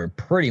wise, were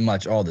pretty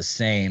much all the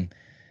same.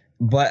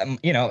 But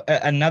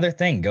another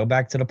thing, go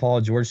back to the Paul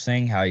George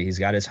thing. How he's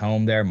got his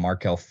home there.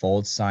 Markelle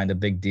Fultz signed a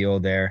big deal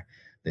there.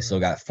 They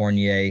still got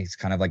Fournier. He's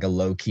kind of like a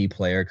low key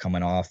player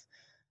coming off.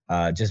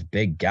 Just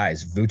big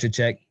guys.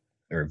 Vucevic.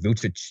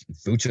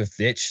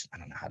 I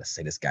don't know how to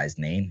say this guy's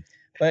name,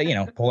 but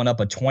pulling up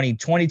a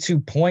 22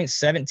 points,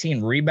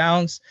 17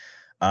 rebounds.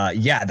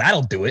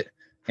 That'll do it.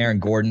 Aaron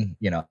Gordon,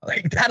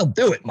 that'll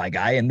do it, my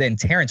guy. And then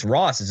Terrence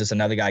Ross is just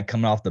another guy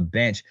coming off the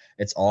bench.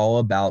 It's all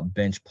about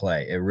bench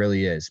play. It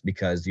really is,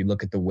 because you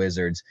look at the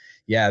Wizards.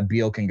 Yeah,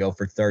 Beal can go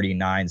for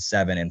 39,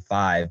 7, and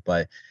 5,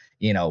 but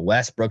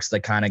Westbrook's the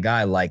kind of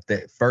guy, like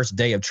the first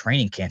day of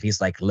training camp,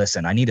 he's like,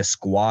 listen, I need a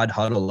squad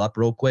huddle up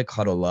real quick,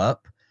 huddle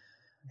up.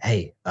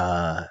 Hey,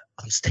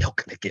 I'm still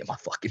going to get my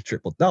fucking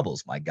triple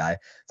doubles, my guy.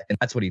 And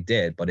that's what he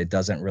did, but it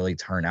doesn't really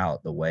turn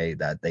out the way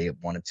that they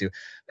wanted to.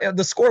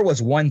 The score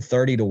was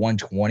 130 to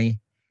 120.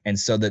 And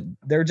so that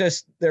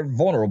they're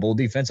vulnerable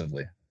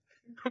defensively.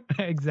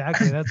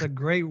 Exactly. That's a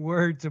great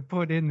word to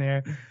put in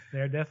there.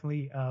 They're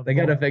definitely they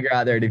got to figure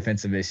out their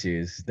defensive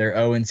issues. They're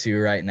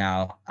 0-2 right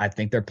now. I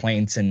think they're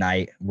playing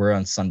tonight. We're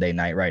on Sunday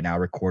night right now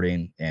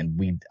recording,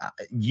 and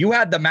you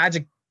had the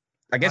Magic.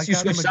 I guess you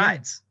switched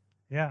sides.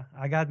 Yeah,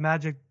 I got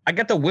Magic. I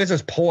got the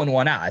Wizards pulling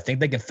one out. I think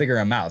they can figure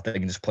them out. They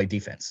can just play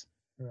defense.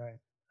 Right.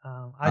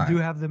 I do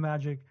have the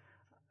Magic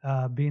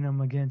beating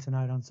them again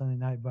tonight on Sunday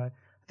night. But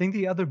I think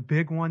the other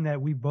big one that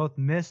we both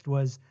missed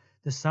was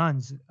the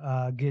Suns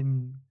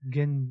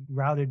getting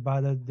routed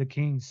by the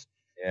Kings.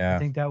 Yeah. I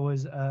think that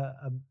was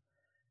I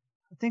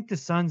think the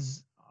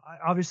Suns.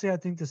 Obviously, I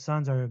think the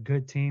Suns are a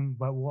good team,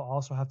 but we'll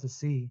also have to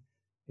see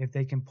if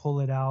they can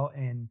pull it out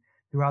and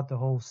throughout the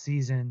whole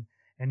season.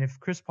 And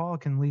if Chris Paul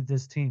can lead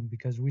this team,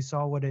 because we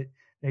saw what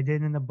they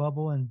did in the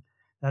bubble, and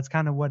that's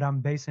kind of what I'm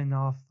basing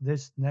off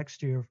this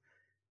next year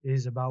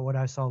is about what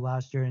I saw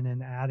last year, and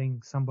then adding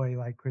somebody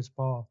like Chris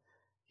Paul,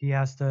 he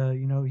has to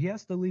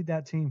lead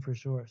that team for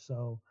sure.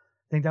 So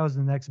I think that was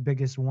the next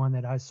biggest one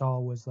that I saw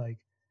was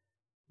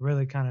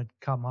really kind of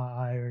caught my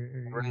eye.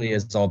 It really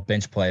is all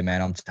bench play,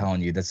 man. I'm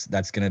telling you, that's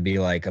going to be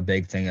like a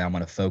big thing that I'm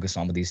going to focus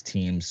on with these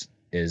teams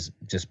is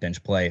just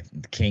bench play.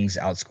 The Kings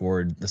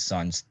outscored the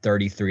Suns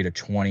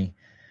 33-20.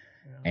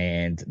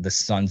 And the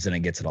Suns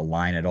didn't get to the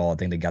line at all. I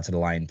think they got to the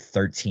line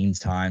 13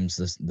 times.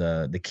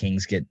 The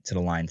Kings get to the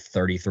line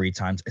 33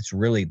 times. It's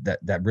really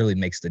that really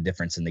makes the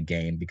difference in the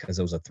game, because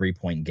it was a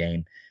 3-point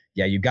game.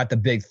 Yeah, you got the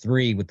big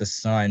three with the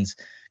Suns,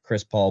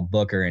 Chris Paul,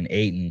 Booker, and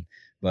Ayton.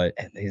 But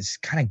it's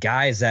kind of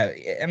guys that,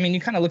 I mean, you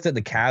kind of looked at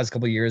the Cavs a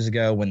couple of years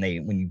ago when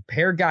you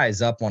pair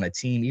guys up on a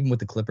team, even with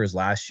the Clippers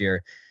last year,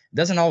 it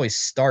doesn't always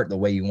start the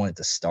way you want it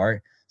to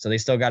start. So they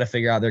still got to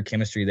figure out their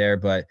chemistry there.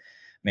 But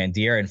man,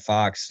 De'Aaron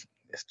Fox,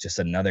 it's just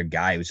another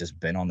guy who's just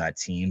been on that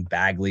team.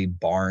 Bagley,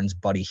 Barnes,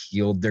 Buddy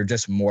Hield, they're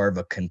just more of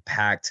a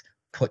compact,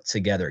 put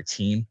together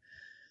team.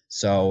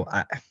 So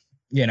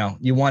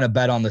you want to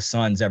bet on the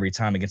Suns every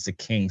time against the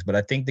Kings, but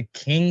I think the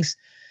Kings,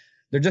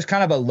 they're just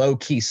kind of a low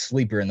key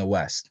sleeper in the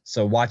West.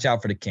 So watch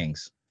out for the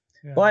Kings.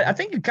 Yeah. But I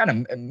think you kind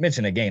of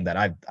mentioned a game that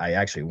I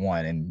actually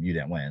won and you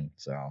didn't win.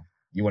 So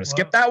you want to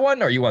skip Well, that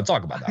one or you want to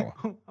talk about that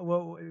one?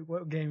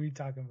 what game are you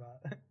talking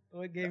about?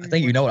 What game I are you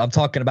think you know watching? what I'm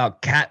talking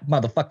about. Cat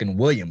motherfucking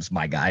Williams,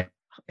 my guy.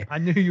 I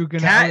knew you were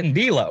gonna. Cat and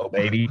D'Lo,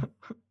 baby.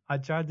 I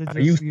tried to Are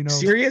you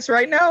just, serious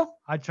right now?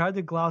 I tried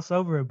to gloss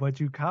over it, but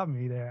you caught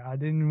me there. I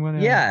didn't want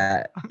to.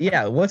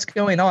 Yeah. What's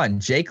going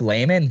on? Jake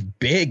Layman,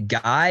 big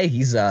guy.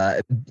 He's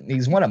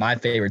one of my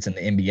favorites in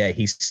the NBA.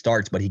 He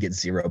starts, but he gets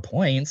 0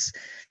 points.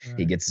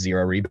 He gets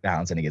 0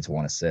 rebounds and he gets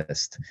 1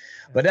 assist.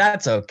 But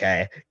that's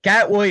okay.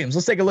 Cat Williams,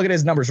 let's take a look at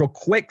his numbers real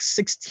quick.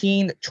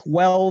 16,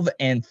 12,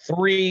 and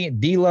 3.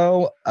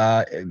 D'Lo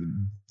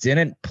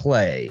didn't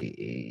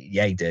play.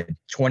 Yeah, he did.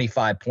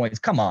 25 points.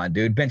 Come on,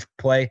 dude. Bench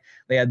play.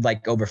 They had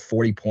like over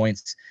 40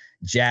 points.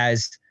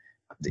 Jazz,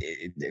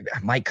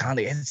 Mike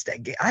Conley.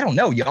 I don't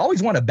know. You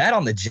always want to bet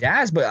on the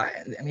Jazz, but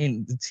I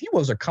mean, the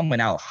T-Wolves are coming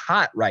out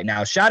hot right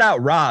now. Shout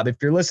out Rob. If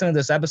you're listening to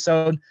this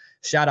episode,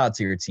 shout out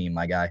to your team,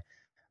 my guy.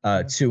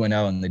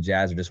 2-0, and the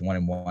Jazz are just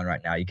 1-1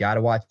 right now. You got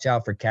to watch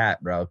out for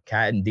Cat, bro.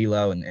 Cat and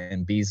D'Lo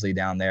and Beasley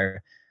down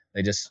there.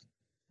 They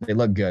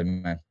look good,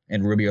 man.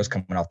 And Rubio's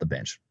coming off the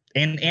bench.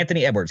 And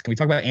Anthony Edwards. Can we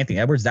talk about Anthony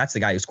Edwards? That's the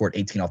guy who scored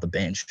 18 off the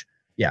bench.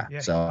 Yeah.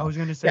 So I was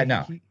gonna say,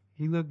 no.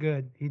 he looked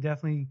good. He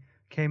definitely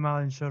came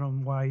out and showed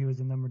him why he was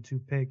the number 2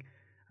 pick.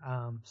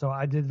 So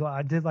I did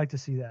like to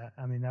see that.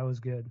 I mean, that was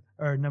good.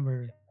 Or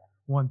number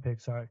 1 pick.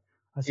 Sorry.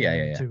 I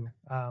said number 2.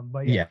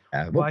 But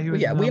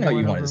we know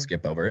you wanted to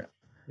skip over it.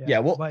 Yeah,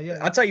 well,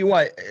 I'll tell you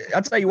what.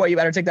 You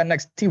better take that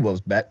next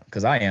T-Wolves bet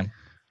because I am.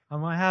 I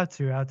might have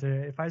to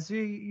if I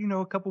see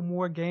a couple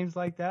more games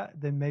like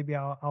that, then maybe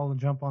I'll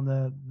jump on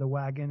the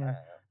wagon and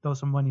throw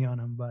some money on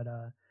them. But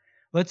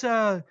let's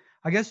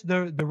I guess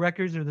the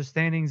records or the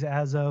standings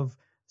as of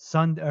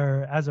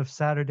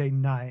Saturday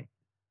night.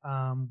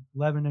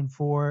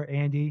 11-4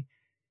 Andy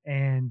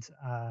and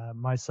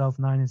myself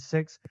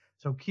 9-6.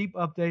 So keep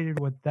updated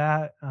with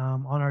that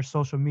on our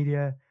social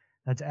media.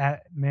 That's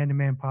at Man to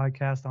Man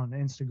Podcast on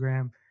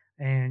Instagram,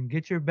 and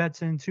get your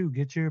bets in too.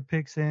 Get your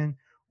picks in.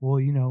 Well,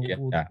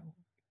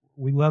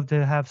 we love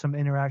to have some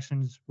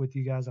interactions with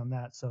you guys on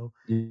that. So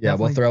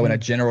we'll throw in a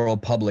general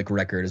public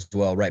record as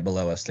well right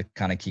below us to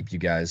kind of keep you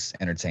guys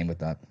entertained with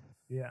that.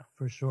 Yeah,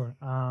 for sure.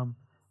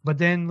 But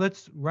then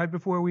let's right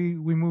before we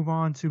move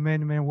on to Man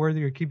to Man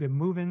Worthy or keep it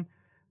moving,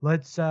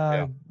 let's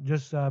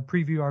just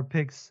preview our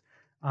picks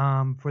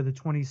for the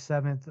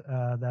 27th.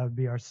 That would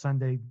be our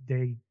Sunday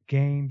day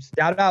games.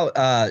 Shout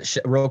out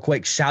real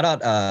quick. Shout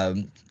out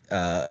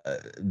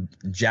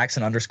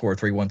Jackson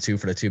 _312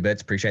 for the 2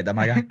 bits. Appreciate that,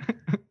 my guy.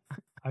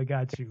 I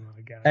got you.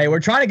 Hey, we're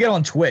trying to get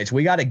on Twitch.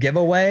 We got a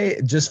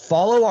giveaway. Just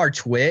follow our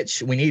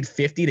Twitch. We need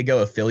 50 to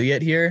go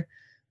affiliate here.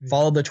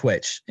 Follow the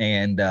Twitch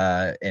and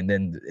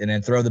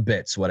then throw the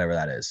bits, whatever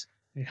that is.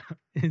 Yeah,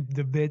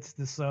 the bits,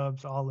 the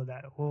subs, all of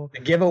that. The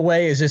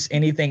giveaway is just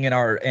anything in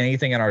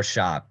our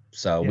shop.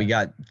 So we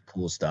got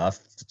cool stuff.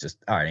 Just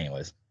all right.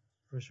 Anyways,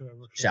 for sure.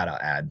 Shout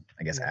out ad.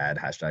 I guess ad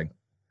hashtag.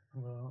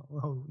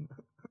 Well,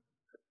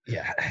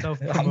 yeah,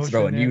 I'm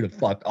throwing you to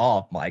fuck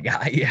off, my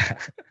guy. Yeah.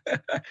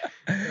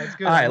 That's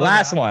good. All right,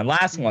 last one.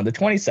 The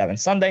 27th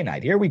Sunday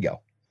night. Here we go.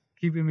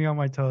 Keeping me on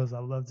my toes. I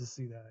love to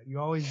see that. You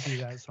always do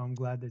that, so I'm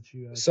glad that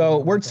you. So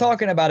we're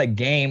talking about a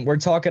game. We're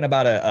talking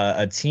about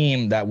a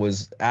team that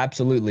was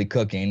absolutely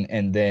cooking,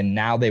 and then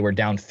now they were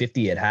down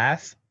 50 at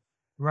half.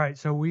 Right.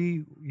 So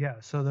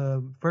So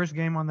the first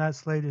game on that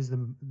slate is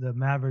the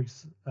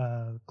Mavericks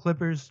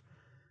Clippers.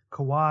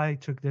 Kawhi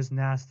took this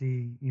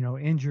nasty,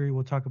 injury.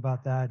 We'll talk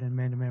about that and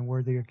Man to Man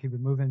Worthy or keep it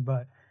moving.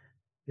 But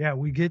yeah,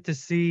 we get to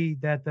see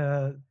that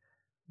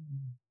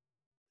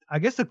I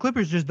guess the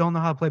Clippers just don't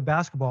know how to play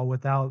basketball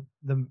without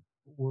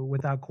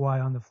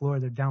Kawhi on the floor.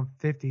 They're down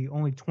 50,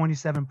 only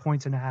 27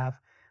 points and a half,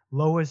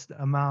 lowest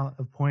amount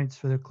of points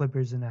for the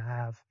Clippers in a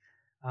half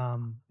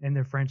in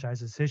their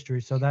franchise's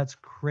history. So that's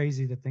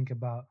crazy to think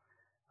about.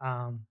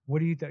 What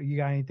do you think? You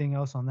got anything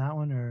else on that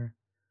one or?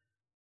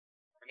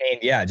 I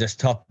mean, just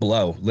tough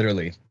blow,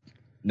 literally.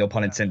 No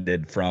pun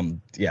intended from,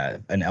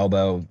 an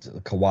elbow.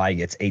 Kawhi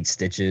gets 8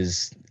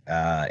 stitches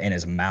in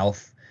his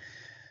mouth.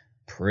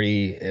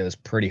 It was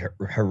pretty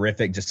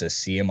horrific just to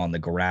see him on the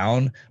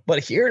ground.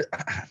 But here,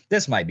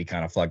 this might be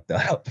kind of fucked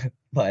up,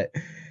 but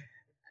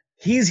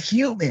he's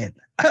human.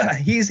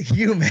 He's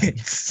human.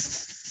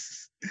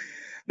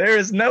 There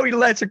is no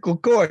electrical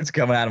cords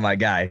coming out of my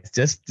guy.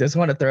 Just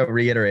want to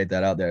reiterate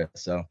that out there.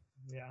 So,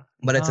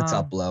 but it's a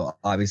tough blow.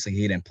 Obviously,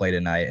 he didn't play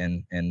tonight,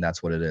 and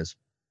that's what it is.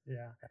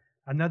 Yeah.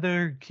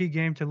 Another key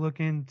game to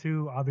look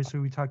into. Obviously,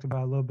 we talked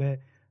about a little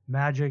bit.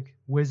 Magic,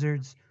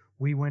 Wizards.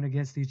 We went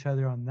against each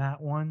other on that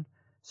one.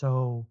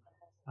 So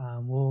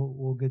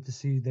we'll get to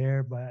see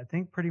there. But I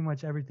think pretty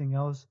much everything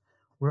else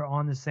we're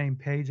on the same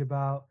page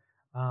about.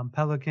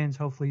 Pelicans,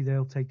 hopefully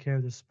they'll take care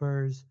of the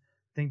Spurs.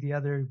 I think the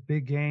other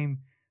big game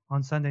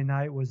on Sunday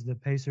night was the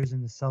Pacers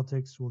and the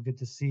Celtics. We'll get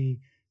to see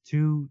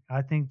two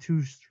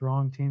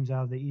strong teams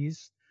out of the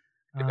East.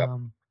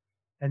 And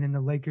then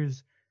the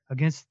Lakers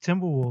against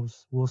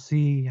Timberwolves. We'll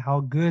see how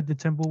good the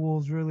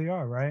Timberwolves really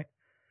are, right?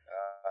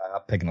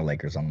 I'm picking the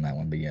Lakers on that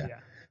one, but yeah.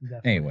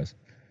 Definitely. Anyways.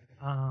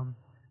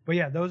 But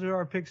yeah, those are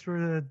our picks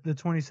for the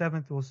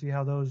 27th. We'll see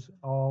how those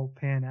all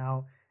pan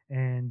out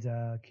and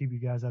keep you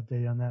guys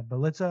updated on that. But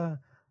let's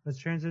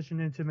transition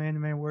into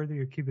man-to-man worthy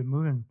or keep it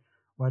moving.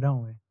 Why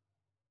don't we?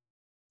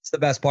 It's the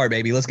best part,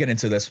 baby. Let's get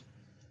into this.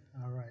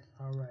 All right.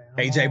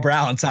 AJ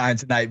Brown time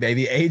tonight,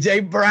 baby.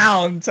 AJ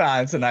Brown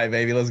time tonight,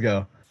 baby. Let's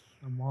go.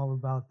 I'm all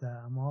about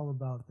that.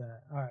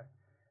 All right.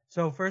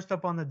 So first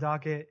up on the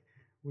docket,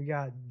 we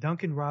got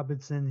Duncan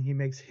Robinson. He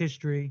makes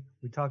history.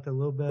 We talked a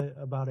little bit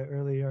about it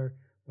earlier,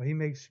 but he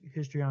makes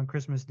history on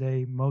Christmas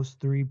Day. Most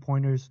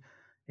 3-pointers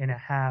in a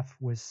half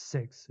with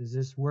 6. Is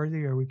this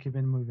worthy, or are we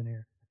keeping moving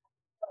here?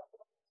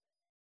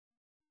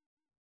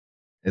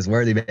 It's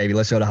worthy, baby.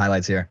 Let's show the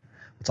highlights here.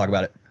 We'll talk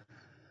about it.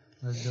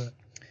 Let's do it.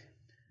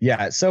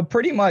 Yeah, so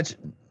pretty much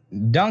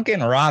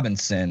Duncan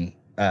Robinson,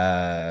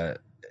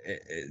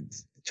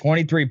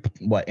 23,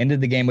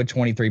 ended the game with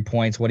 23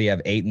 points. What do you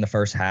have, 8 in the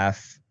first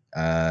half?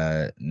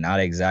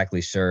 Not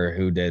exactly sure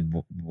who did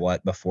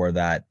what before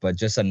that, but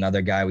just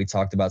another guy we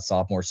talked about,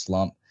 sophomore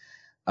slump.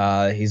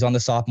 He's on the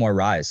sophomore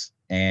rise,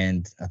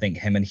 and I think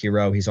him and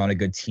Hero, he's on a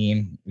good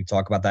team. We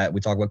talk about that. We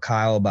talk with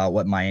Kyle about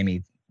what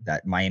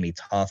that Miami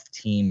tough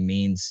team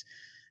means,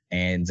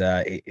 and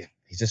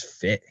he's just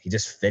fit. He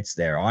just fits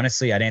there.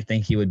 Honestly, I didn't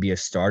think he would be a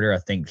starter. I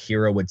think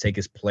Hero would take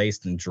his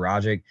place in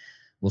Dragic.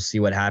 We'll see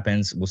what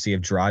happens. We'll see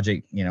if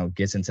Dragic,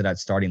 gets into that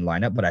starting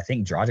lineup. But I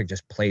think Dragic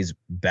just plays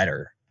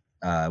better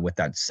with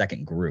that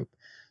second group.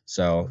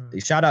 So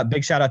big shout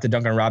out to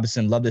Duncan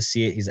Robinson. Love to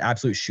see it. He's an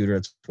absolute shooter.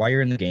 That's why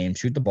you're in the game.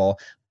 Shoot the ball.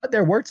 But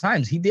there were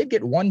times he did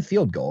get one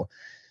field goal.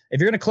 If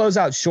you're going to close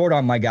out short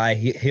on my guy,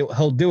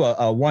 he'll do a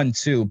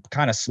 1-2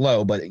 kind of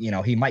slow, but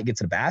he might get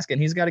to the basket.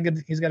 And he's got a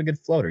good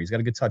floater. He's got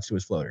a good touch to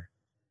his floater.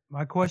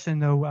 My question,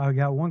 though, I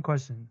got one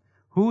question.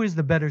 Who is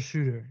the better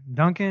shooter,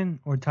 Duncan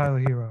or Tyler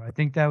Hero? I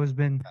think that has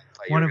been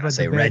one of the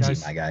debates.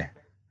 Reggie, my guy.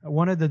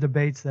 One of the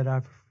debates that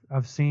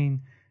I've seen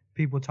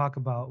people talk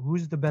about.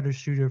 Who's the better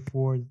shooter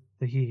for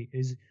the Heat?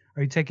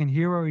 Are you taking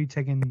Hero or are you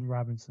taking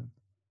Robinson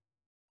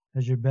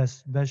as your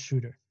best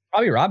shooter?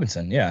 Probably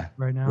Robinson, yeah.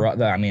 Right now,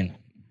 I mean,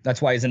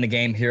 that's why he's in the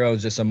game. Hero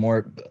is just a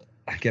more,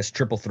 I guess,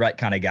 triple threat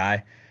kind of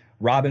guy.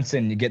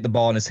 Robinson, you get the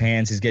ball in his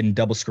hands, he's getting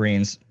double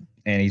screens,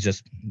 and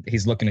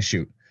he's looking to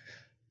shoot.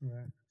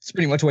 Right. It's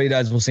pretty much what he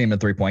does. We'll see him in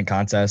a 3-point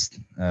contest.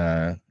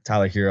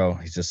 Tyler Hero,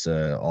 he's just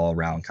an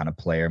all-around kind of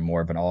player, more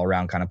of an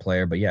all-around kind of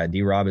player. But yeah,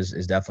 D-Rob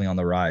is definitely on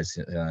the rise.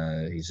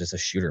 He's just a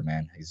shooter,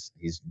 man. He's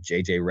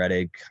JJ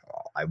Redick.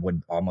 I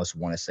would almost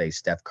want to say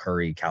Steph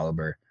Curry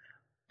caliber.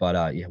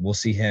 But yeah, we'll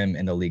see him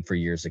in the league for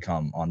years to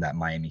come on that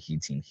Miami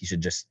Heat team. He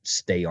should just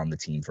stay on the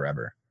team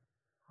forever.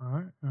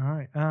 All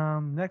right.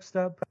 Next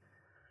up,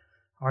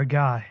 our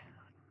guy,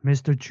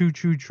 Mr. Choo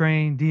Choo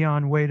Train,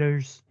 Dion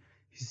Waiters.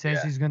 He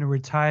says he's going to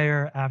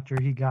retire after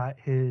he got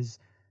his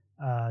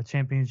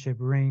championship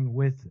ring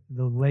with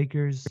the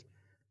Lakers.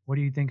 What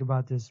do you think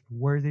about this?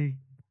 Worthy?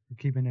 We're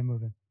keeping it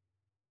moving.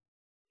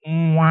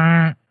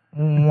 Wah,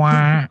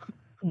 wah,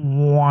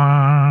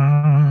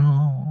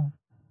 wow.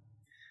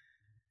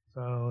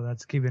 So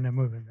that's keeping it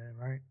moving then,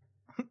 right?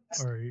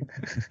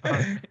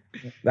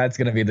 That's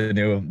gonna be the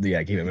new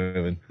keep it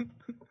moving.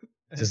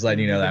 Just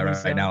letting you know that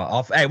right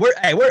now.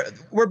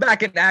 We're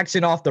back in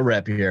action off the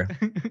rep here.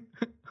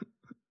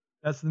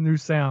 That's the new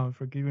sound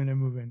for keeping it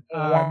moving.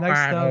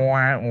 Next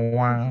up.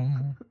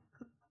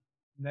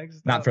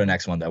 Not for the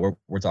next one though.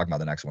 We're talking about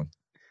the next one.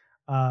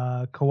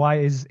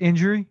 Kawhi's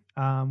injury.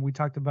 We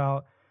talked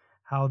about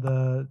how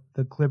the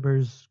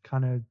Clippers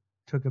kind of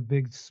took a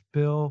big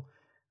spill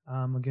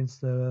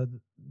against the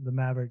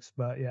Mavericks,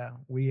 but yeah,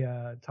 we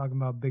talking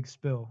about big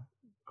spill.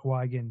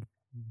 Kawhi getting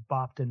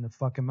bopped in the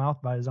fucking mouth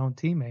by his own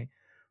teammate.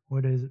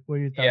 What are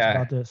your thoughts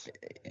about this?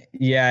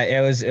 Yeah,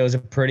 it was a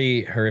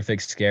pretty horrific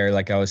scare.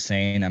 Like I was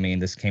saying, I mean,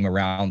 this came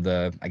around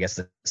the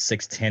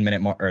 6-10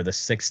 minute mark or the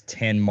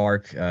 6:10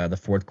 mark, the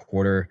fourth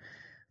quarter.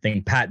 I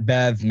think Pat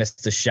Bev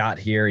missed a shot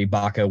here.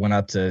 Ibaka went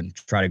up to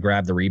try to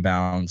grab the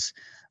rebounds.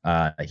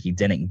 He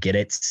didn't get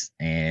it,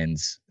 and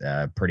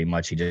pretty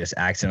much he just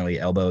accidentally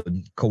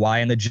elbowed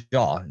Kawhi in the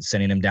jaw,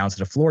 sending him down to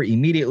the floor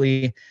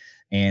immediately,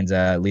 and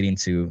leading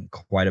to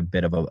quite a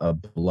bit of a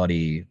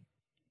bloody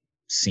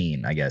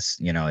scene. I guess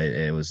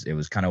it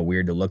was kind of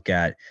weird to look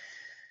at.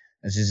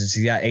 It's just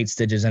he got 8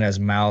 stitches in his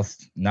mouth.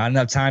 Not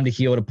enough time to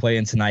heal to play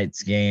in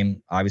tonight's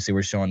game. Obviously,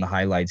 we're showing the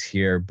highlights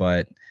here,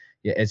 but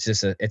yeah,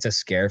 it's a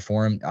scare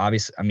for him.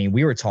 Obviously, I mean,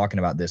 we were talking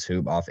about this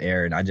hoop off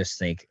air, and I just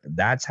think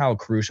that's how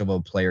crucial of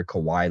a player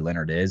Kawhi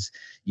Leonard is.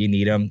 You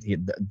need him.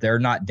 They're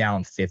not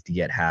down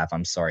 50 at half.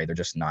 I'm sorry, they're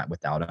just not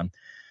without him.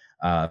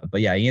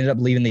 But yeah, he ended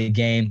up leaving the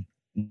game.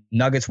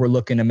 Nuggets were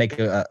looking to make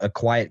a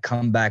quiet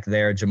comeback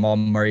there. Jamal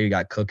Murray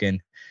got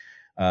cooking,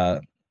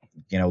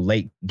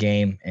 late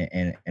game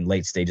and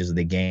late stages of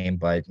the game.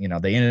 But,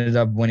 they ended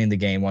up winning the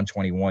game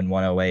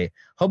 121-108.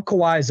 Hope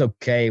Kawhi is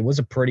okay. It was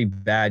a pretty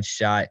bad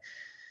shot.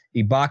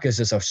 Ibaka is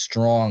just a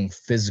strong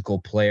physical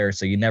player,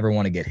 so you never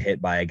want to get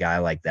hit by a guy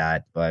like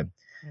that. But,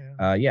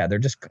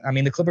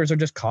 the Clippers are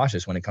just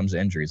cautious when it comes to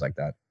injuries like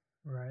that.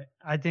 Right.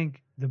 I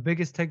think the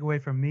biggest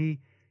takeaway from me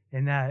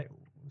in that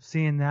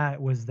seeing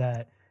that was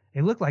that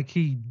it looked like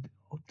he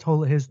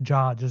told his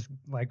jaw just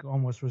like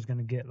almost was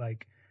gonna get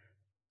like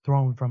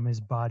thrown from his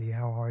body.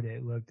 How hard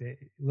it looked. It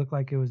looked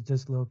like it was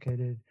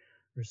dislocated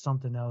or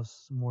something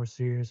else more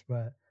serious.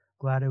 But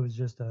glad it was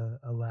just a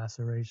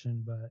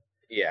laceration. But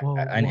Yeah, well,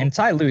 and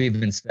Ty Lue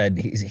even said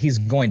he's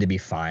going to be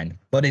fine.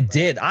 But it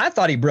did. I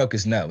thought he broke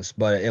his nose,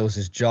 but it was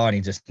his jaw, and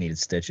he just needed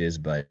stitches.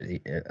 But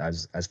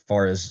as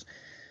far as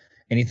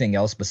anything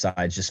else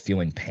besides just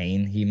feeling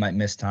pain, he might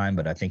miss time.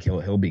 But I think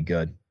he'll be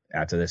good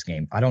after this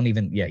game. I don't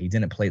even. Yeah, he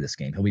didn't play this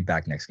game. He'll be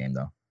back next game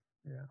though.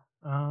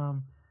 yeah.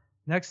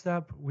 Next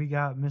up, we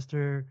got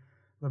Mr.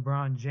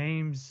 LeBron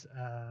James.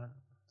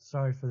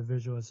 Sorry for the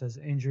visual. It says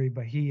injury,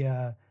 but he,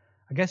 I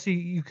guess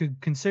you could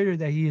consider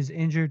that he is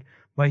injured,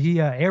 but he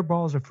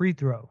airballs a free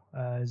throw.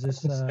 Is this?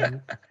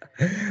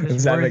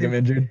 Does that make him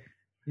injured?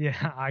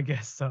 Yeah, I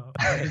guess so.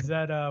 Is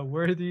that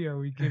worthy, or are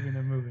we keeping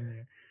it moving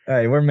here?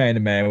 Hey, we're man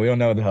to man. We don't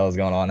know what the hell is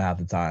going on half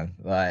the time.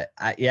 But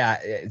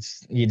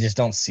it's you just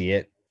don't see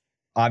it.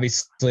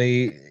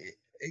 Obviously,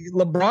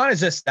 LeBron is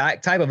just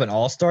that type of an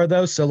all-star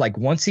though. So like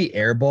once he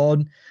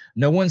airballed,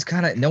 no one's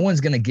gonna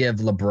give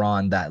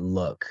LeBron that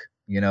look,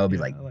 be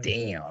like,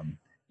 damn.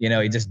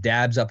 He just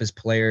dabs up his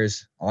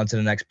players onto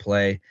the next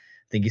play. I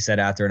think he said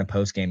after in a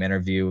post-game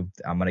interview,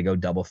 I'm gonna go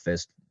double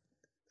fist.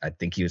 I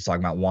think he was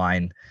talking about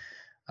wine.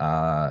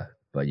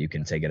 But you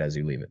can take it as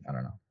you leave it. I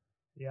don't know.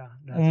 Yeah.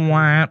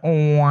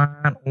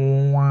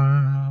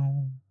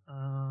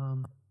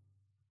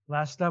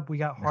 Last up we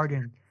got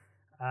Harden.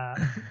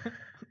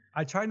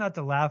 I try not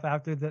to laugh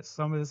after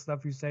some of the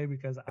stuff you say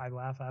because I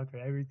laugh after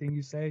everything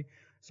you say.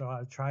 So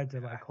I tried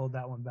to like hold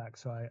that one back.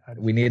 So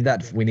we need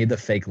the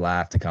fake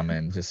laugh to come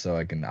in just so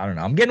I don't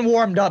know. I'm getting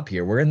warmed up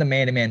here. We're in the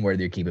man-to-man where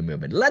you keep it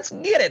moving. Let's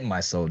get it, my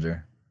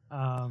soldier.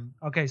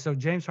 Okay. So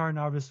James Harden,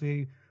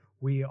 obviously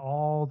we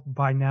all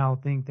by now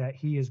think that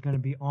he is going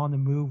to be on the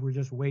move. We're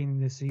just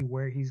waiting to see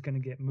where he's going to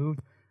get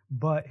moved,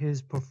 but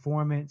his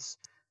performance,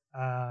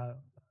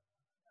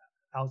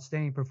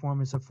 outstanding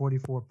performance of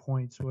 44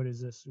 points. What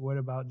is this? What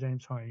about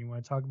James Harden? You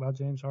want to talk about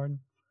James Harden?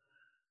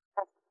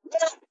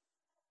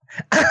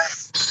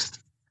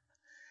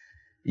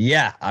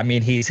 Yeah, I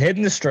mean, he's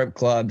hitting the strip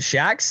club.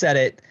 Shaq said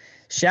it.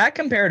 Shaq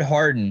compared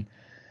Harden.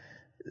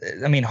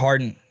 I mean,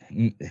 Harden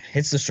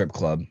hits the strip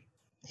club.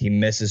 He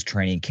misses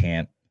training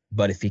camp.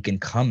 But if he can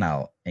come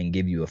out and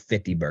give you a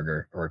 50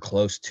 burger or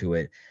close to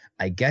it,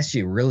 I guess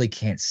you really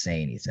can't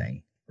say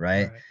anything,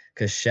 right?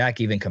 Because Shaq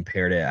even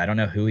compared it. I don't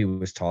know who he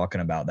was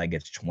talking about that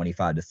gets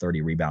 25 to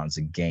 30 rebounds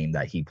a game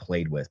that he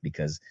played with,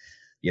 because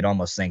you'd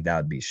almost think that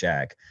would be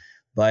Shaq.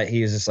 But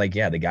he was just like,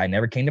 yeah, the guy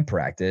never came to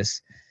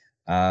practice.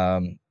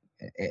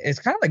 It's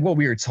kind of like what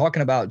we were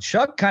talking about.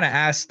 Chuck kind of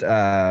asked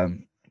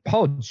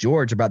Paul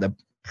George about the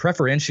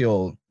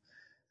preferential,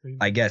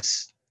 I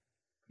guess.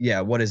 Yeah,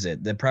 what is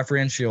it? The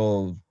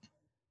preferential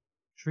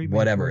treatment,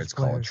 whatever it's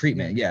called.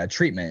 Treatment. Yeah,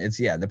 treatment. It's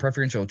the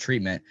preferential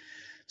treatment.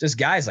 Just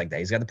guys like that.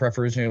 He's got the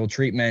preferential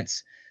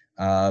treatments.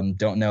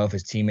 Don't know if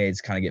his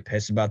teammates kind of get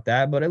pissed about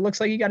that, but it looks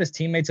like he got his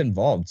teammates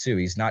involved too.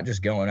 He's not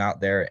just going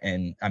out there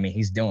and, I mean,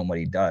 he's doing what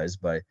he does,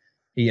 but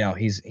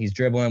he's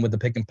dribbling with the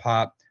pick and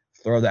pop,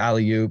 throw the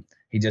alley-oop.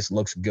 He just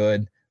looks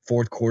good.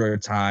 Fourth quarter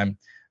time.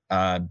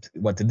 Did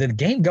the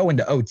game go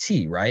into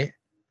OT, right?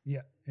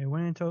 Yeah, it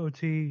went into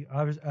OT.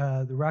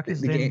 The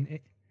Rockets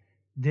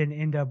didn't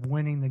end up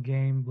winning the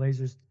game.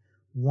 Blazers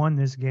won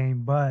this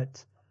game,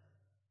 but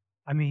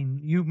I mean,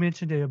 you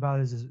mentioned it about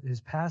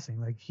his passing.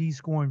 Like he's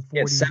scoring 40. He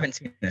had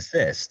 17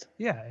 assists.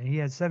 Yeah, he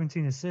had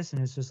 17 assists,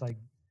 and it's just like,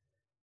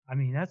 I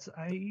mean,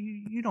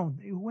 you don't.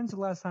 When's the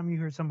last time you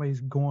heard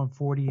somebody's going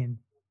 40 and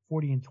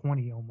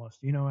 20 almost?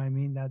 You know what I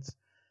mean? That's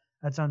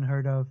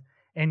unheard of.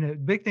 And the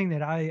big thing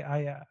that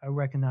I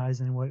recognize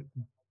and what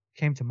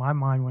came to my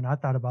mind when I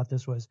thought about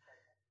this was,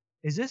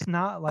 is this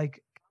not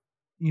like,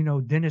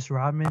 Dennis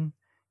Rodman,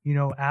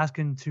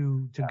 asking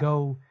to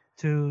go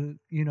to,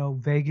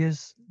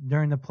 Vegas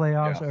during the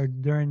playoffs or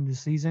during the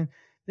season?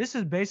 This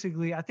is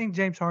basically, I think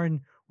James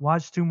Harden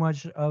watched too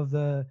much of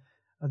the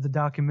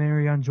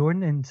documentary on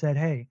Jordan and said,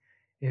 hey,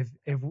 if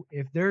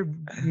they're,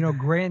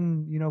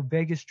 granting,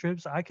 Vegas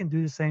trips, I can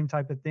do the same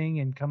type of thing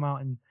and come out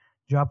and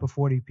drop a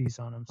 40 piece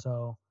on them.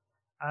 So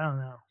I don't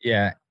know.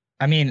 Yeah.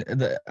 I mean,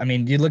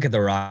 you look at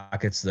the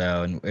Rockets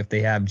though, and if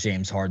they have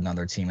James Harden on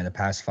their team in the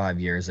past 5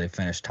 years, they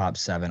finished top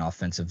 7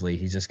 offensively.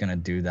 He's just going to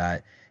do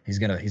that. He's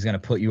going to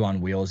put you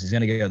on wheels. He's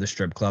going to go to the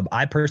strip club.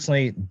 I'm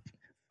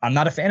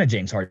not a fan of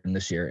James Harden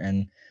this year,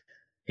 and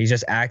he's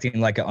just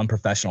acting like an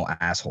unprofessional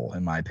asshole,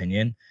 in my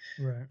opinion.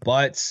 Right.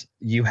 But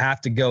you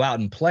have to go out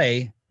and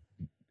play,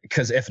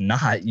 because if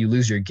not, you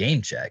lose your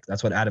game check.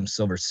 That's what Adam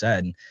Silver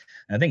said. And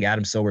I think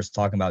Adam Silver's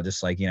talking about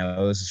just like, it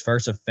was his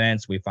first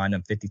offense. We fined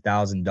him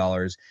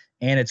 $50,000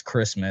 and it's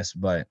Christmas.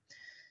 But,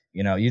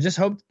 you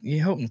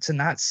hope to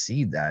not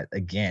see that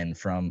again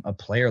from a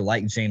player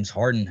like James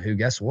Harden, who,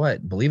 guess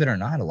what? Believe it or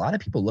not, a lot of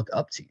people look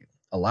up to you.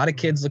 A lot of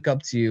kids look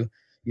up to you.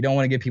 You don't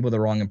want to give people the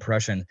wrong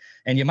impression.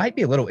 And you might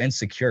be a little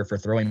insecure for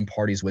throwing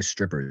parties with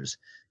strippers.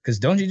 Because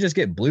don't you just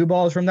get blue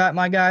balls from that,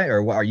 my guy?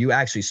 Or what, are you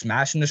actually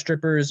smashing the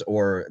strippers?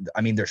 Or,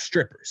 I mean, they're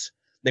strippers.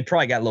 They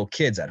probably got little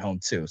kids at home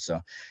too. So,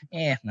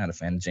 not a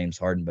fan of James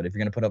Harden. But if you're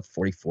going to put up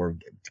 44,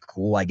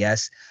 cool, I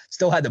guess.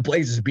 Still had the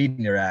Blazers beating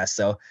your ass.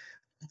 So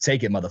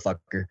take it,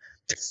 motherfucker.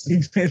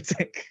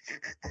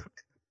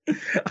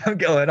 I'm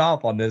going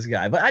off on this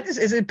guy. But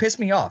it pissed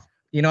me off.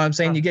 You know what I'm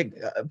saying? You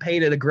get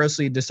paid at a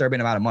grossly disturbing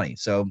amount of money.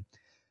 So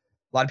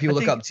a lot of people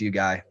look up to you,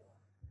 guy.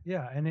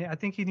 Yeah, and I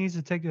think he needs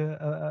to take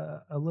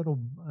a little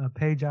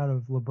page out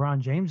of LeBron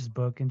James's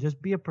book and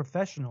just be a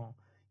professional,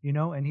 you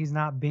know, and he's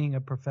not being a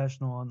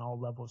professional on all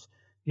levels.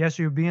 Yes,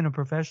 you're being a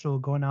professional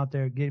going out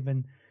there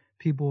giving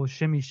people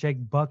shimmy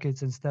shake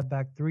buckets and step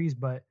back threes,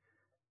 but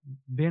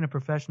being a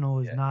professional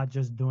is not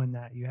just doing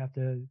that. You have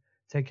to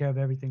take care of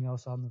everything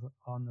else on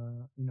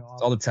the you know,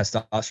 all the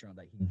testosterone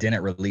that he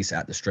didn't release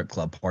at the strip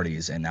club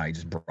parties, and now he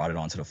just brought it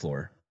onto the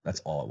floor.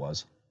 That's all it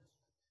was.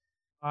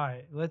 All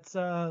right,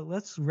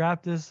 let's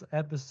wrap this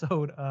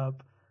episode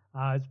up.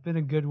 It's been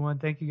a good one.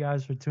 Thank you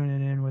guys for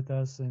tuning in with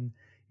us and,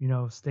 you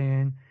know,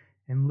 staying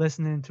and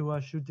listening to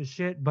us shoot the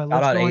shit. But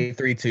shout out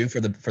 832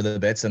 for the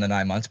bits in the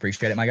 9 months.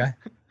 Appreciate it, my guy.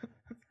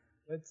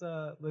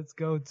 Let's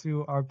go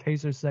to our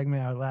Pacer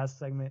segment, our last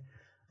segment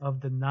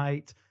of the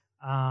night.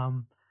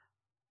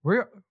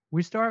 We're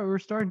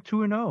starting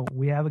 2-0.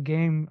 We have a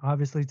game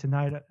obviously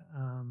tonight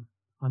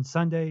on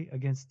Sunday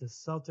against the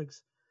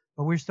Celtics,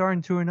 but we're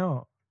starting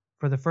 2-0.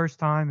 For the first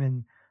time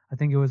in, I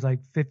think it was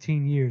like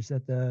 15 years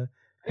at the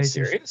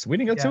Pacers. Serious? We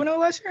didn't go 2-0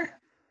 last year?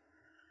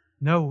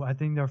 No, I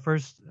think their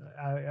first,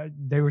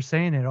 they were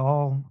saying it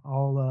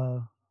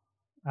all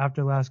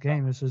after last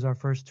game. This is our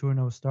first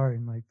 2-0 start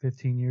in like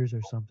 15 years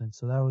or something.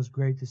 So that was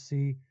great to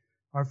see.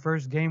 Our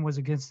first game was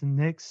against the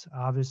Knicks.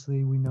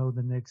 Obviously, we know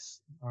the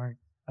Knicks aren't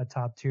a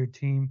top tier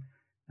team.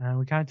 And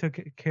we kind of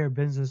took care of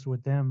business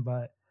with them,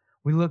 but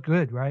we look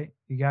good, right?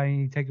 You got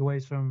any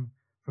takeaways from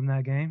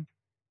that game?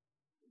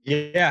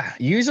 Yeah,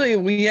 usually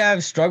we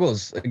have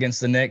struggles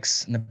against the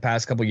Knicks in the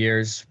past couple of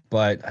years,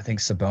 but I think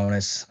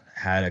Sabonis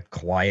had a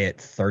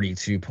quiet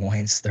 32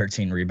 points,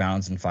 13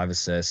 rebounds, and 5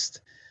 assists.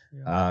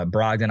 Yeah.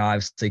 Brogdon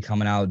obviously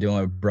coming out doing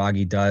what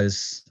Broggy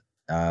does,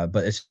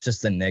 but it's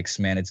just the Knicks,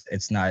 man.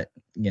 It's not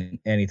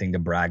anything to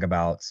brag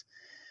about.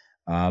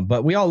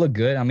 But we all look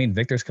good. I mean,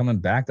 Victor's coming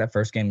back. That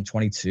first game in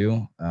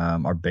 22.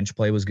 Our bench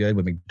play was good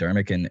with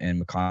McDermott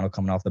and McConnell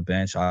coming off the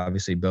bench.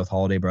 Obviously, both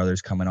Holiday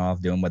brothers coming off,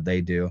 doing what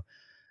they do.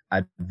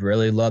 I'd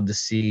really love to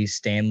see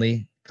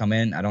Stanley come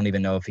in. I don't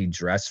even know if he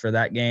dressed for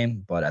that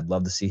game, but I'd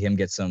love to see him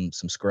get some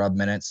scrub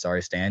minutes.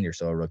 Sorry, Stan, you're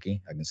still a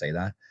rookie. I can say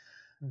that.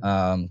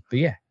 But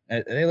yeah,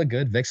 they look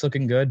good. Vic's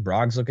looking good.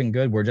 Brog's looking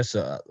good. We're just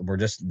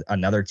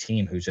another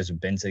team who's just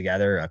been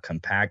together, a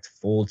compact,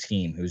 full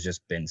team who's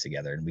just been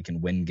together, and we can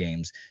win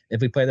games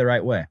if we play the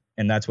right way.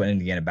 And that's what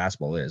Indiana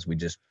basketball is. We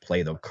just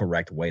play the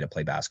correct way to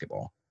play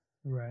basketball.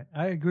 Right.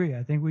 I agree.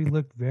 I think we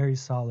looked very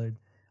solid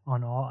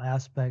on all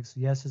aspects.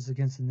 Yes, it's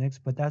against the Knicks,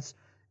 but that's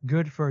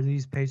good for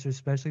these Pacers,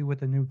 especially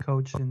with a new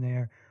coach in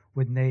there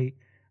with Nate.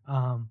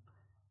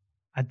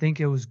 I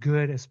think it was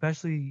good,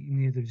 especially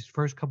in these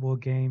first couple of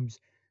games.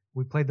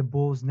 We played the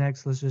Bulls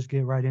next. Let's just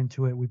get right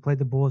into it. We played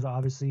the Bulls.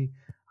 Obviously,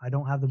 I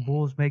don't have the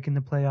Bulls making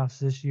the playoffs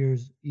this year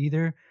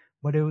either,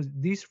 but it was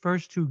these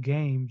first 2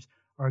 games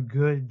are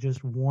good,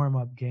 just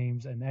warm-up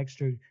games, an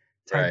extra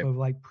type of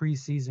like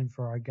preseason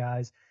for our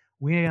guys.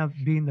 We ended up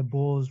beating the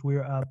Bulls. We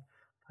were up,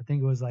 I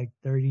think it was like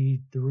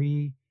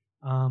 33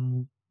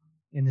 in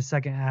the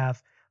second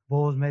half.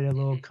 Bulls made a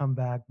little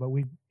comeback, but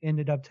we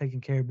ended up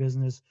taking care of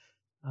business,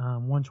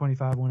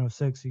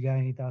 125-106. You got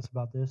any thoughts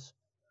about this?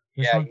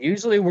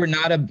 Usually we're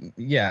not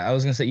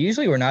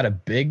a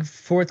big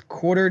fourth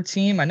quarter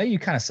team. I know you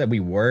kind of said we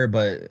were,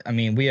 but I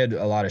mean, we had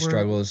a lot of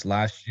struggles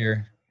last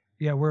year.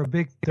 Yeah, we're a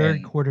big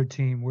third quarter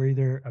team. We're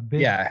either a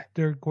big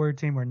third quarter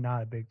team or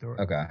not a big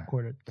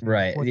quarter team.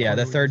 Right. Yeah,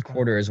 the third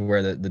quarter is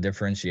where the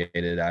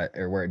differentiated at,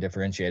 or where it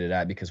differentiated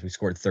at, because we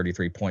scored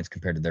 33 points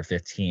compared to their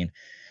 15.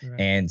 Right.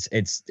 And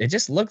it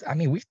just looked, I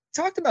mean, we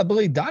talked about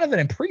Billy Donovan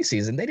in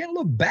preseason. They didn't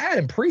look bad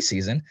in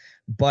preseason,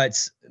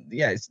 but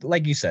yeah, it's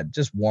like you said,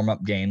 just warm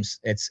up games.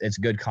 It's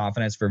good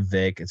confidence for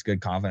Vic. It's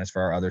good confidence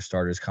for our other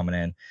starters coming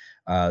in.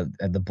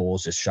 The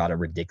Bulls just shot a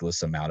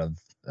ridiculous amount of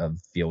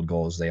field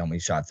goals. They only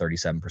shot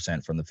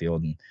 37% from the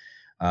field,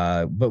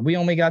 and but we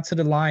only got to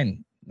the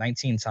line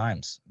 19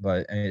 times.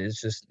 But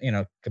it's just,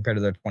 compared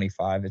to their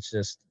 25, it's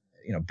just,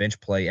 bench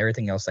play,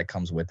 everything else that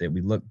comes with it.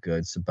 We look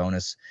good.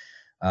 Sabonis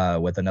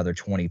with another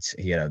 20.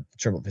 He had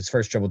his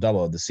first triple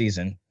double of the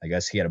season. I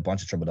guess he had a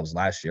bunch of triple doubles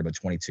last year, but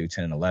 22,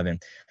 10, and 11.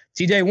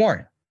 TJ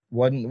Warren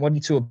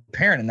wasn't too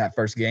apparent in that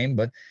first game,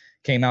 but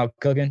came out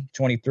cooking.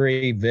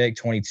 23, Vic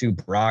 22,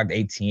 Brogd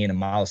 18, and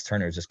Miles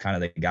Turner is just kind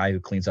of the guy who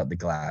cleans up the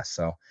glass.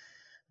 So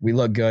we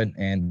look good.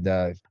 And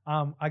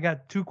I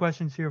got 2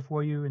 questions here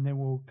for you, and then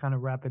we'll kind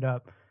of wrap it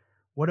up.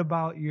 What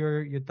about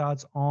your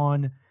thoughts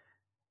on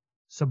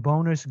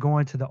Sabonis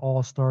going to the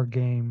All-Star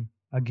game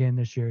again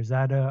this year? Is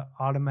that a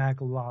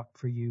automatic lock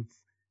for you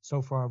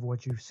so far of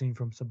what you've seen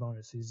from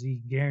Sabonis? Is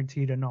he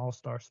guaranteed an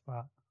All-Star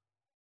spot?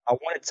 I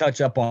want to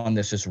touch up on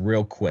this just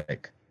real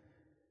quick.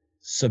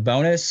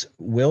 Sabonis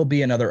will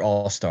be another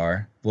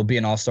all-star, will be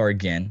an all-star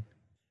again.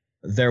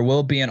 There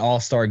will be an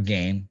all-star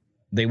game.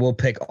 They will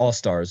pick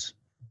all-stars,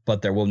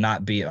 but there will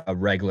not be a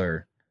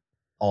regular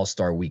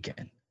all-star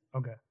weekend.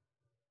 Okay.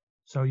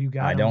 So you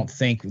got I don't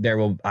think there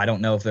will. I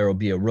don't know if there will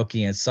be a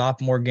rookie and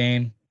sophomore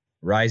game,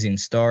 rising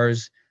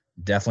stars.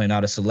 Definitely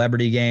not a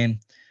celebrity game.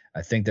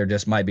 I think there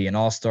just might be an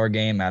all-star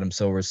game. Adam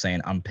Silver is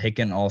saying, I'm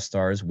picking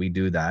all-stars. We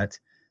do that.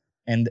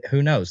 And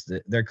who knows?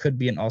 There could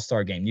be an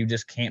all-star game. You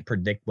just can't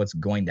predict what's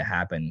going to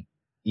happen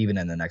even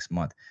in the next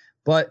month.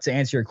 But to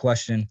answer your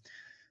question,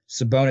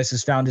 Sabonis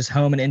has found his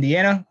home in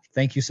Indiana.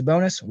 Thank you,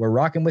 Sabonis. We're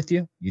rocking with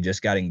you. You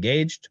just got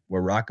engaged.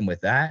 We're rocking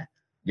with that.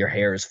 Your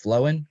hair is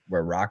flowing.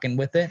 We're rocking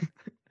with it.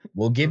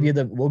 We'll give you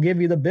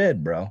the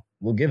bid, bro.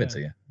 We'll give it to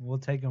you. We'll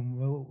take him.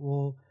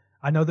 We'll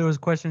I know there was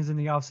questions in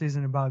the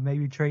offseason about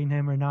maybe trading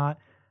him or not.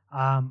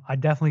 I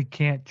definitely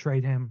can't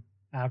trade him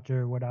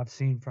after what I've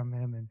seen from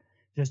him and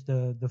just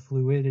the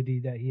fluidity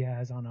that he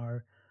has on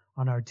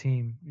our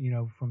team,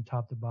 from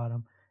top to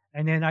bottom.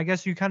 And then I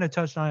guess you kind of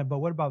touched on it, but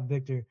what about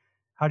Victor?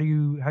 How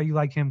you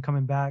like him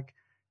coming back?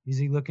 Is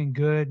he looking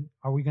good?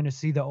 Are we going to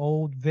see the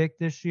old Vic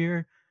this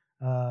year?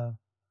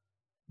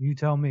 You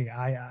tell me.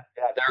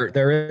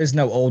 There is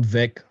no old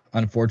Vic,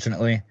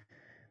 unfortunately.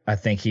 I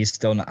think he's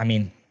still not. I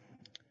mean,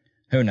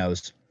 who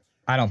knows?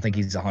 I don't think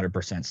he's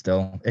 100%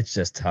 still. It's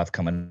just tough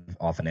coming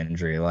off an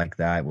injury like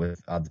that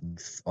with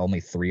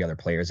only 3 other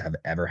players have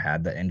ever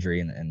had the injury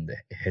in the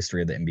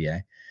history of the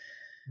NBA.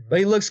 But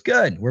he looks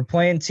good. We're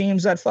playing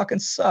teams that fucking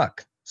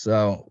suck.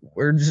 So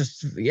we're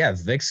just,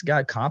 Vic's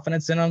got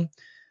confidence in him.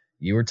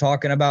 You were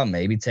talking about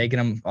maybe taking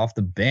him off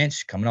the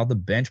bench, coming off the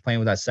bench, playing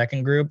with that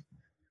second group.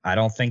 I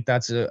don't think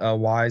that's a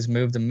wise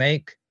move to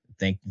make. I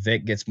think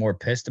Vic gets more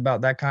pissed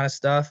about that kind of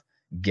stuff.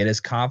 Get his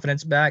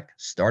confidence back,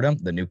 start him.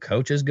 The new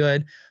coach is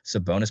good.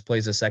 Sabonis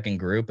plays the second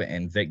group,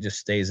 and Vic just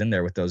stays in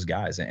there with those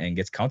guys and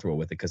gets comfortable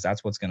with it because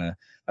that's what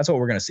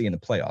we're gonna see in the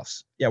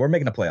playoffs. Yeah, we're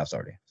making the playoffs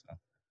already. So.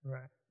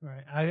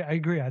 Right. I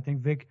agree. I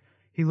think Vic,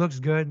 he looks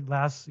good.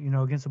 Last,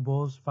 against the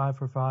Bulls, 5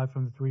 for 5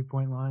 from the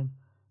 3-point line.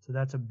 So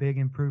that's a big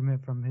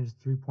improvement from his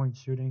 3-point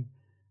shooting.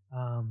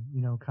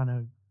 Kind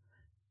of.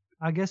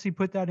 I guess he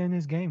put that in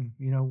his game.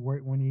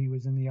 When he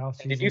was in the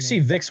offseason. Did you see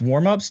Vic's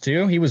warm-ups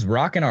too? He was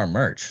rocking our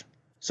merch.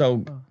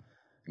 So,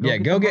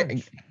 go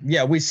get.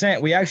 Yeah,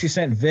 we actually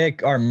sent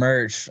Vic our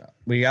merch.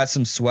 We got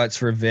some sweats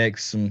for Vic,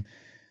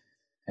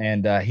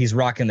 and he's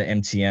rocking the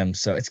MTM.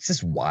 So it's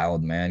just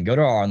wild, man. Go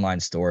to our online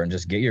store and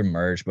just get your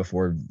merch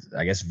before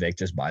I guess Vic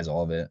just buys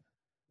all of it.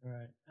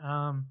 Right.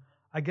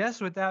 I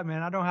guess with that,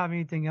 man, I don't have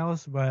anything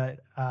else, but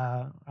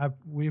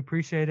we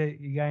appreciate it.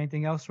 You got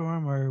anything else for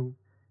him, or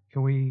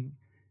can we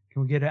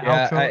get an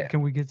outro?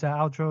 Can we get to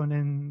outro and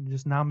then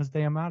just namaste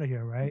him out of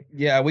here, right?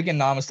 Yeah, we can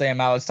namaste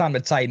him out. It's time to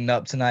tighten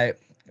up tonight.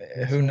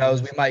 Who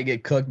knows? We might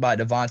get cooked by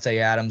Devontae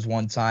Adams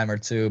one time or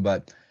two,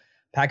 but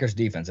Packers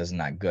defense isn't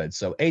that good.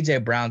 So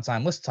AJ Brown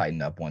time. Let's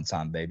tighten up one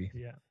time, baby.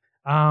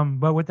 Yeah.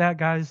 But with that,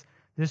 guys,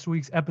 this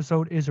week's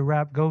episode is a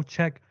wrap. Go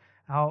check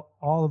out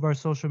all of our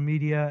social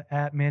media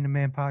at Man to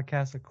Man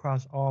Podcast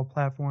across all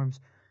platforms.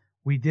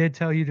 We did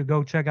tell you to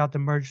go check out the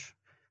merch.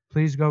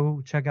 Please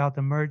go check out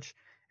the merch.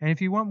 And if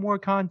you want more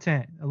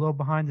content, a little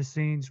behind the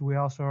scenes, we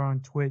also are on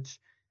Twitch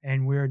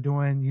and we're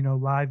doing,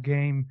 live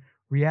game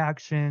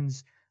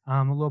reactions,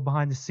 a little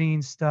behind the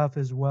scenes stuff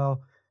as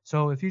well.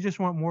 So if you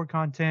just want more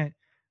content,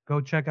 go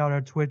check out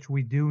our Twitch.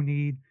 We do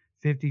need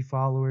 50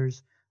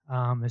 followers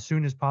as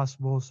soon as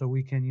possible so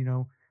we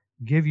can,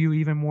 give you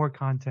even more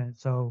content.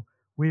 So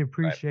we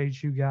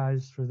appreciate you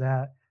guys for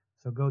that.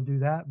 So go do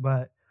that.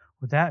 But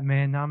with that,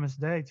 man,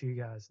 namaste to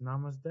you guys.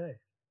 Namaste.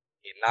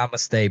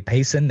 Namaste,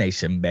 Payson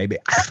Nation, baby.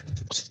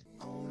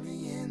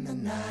 Only in the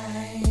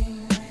night.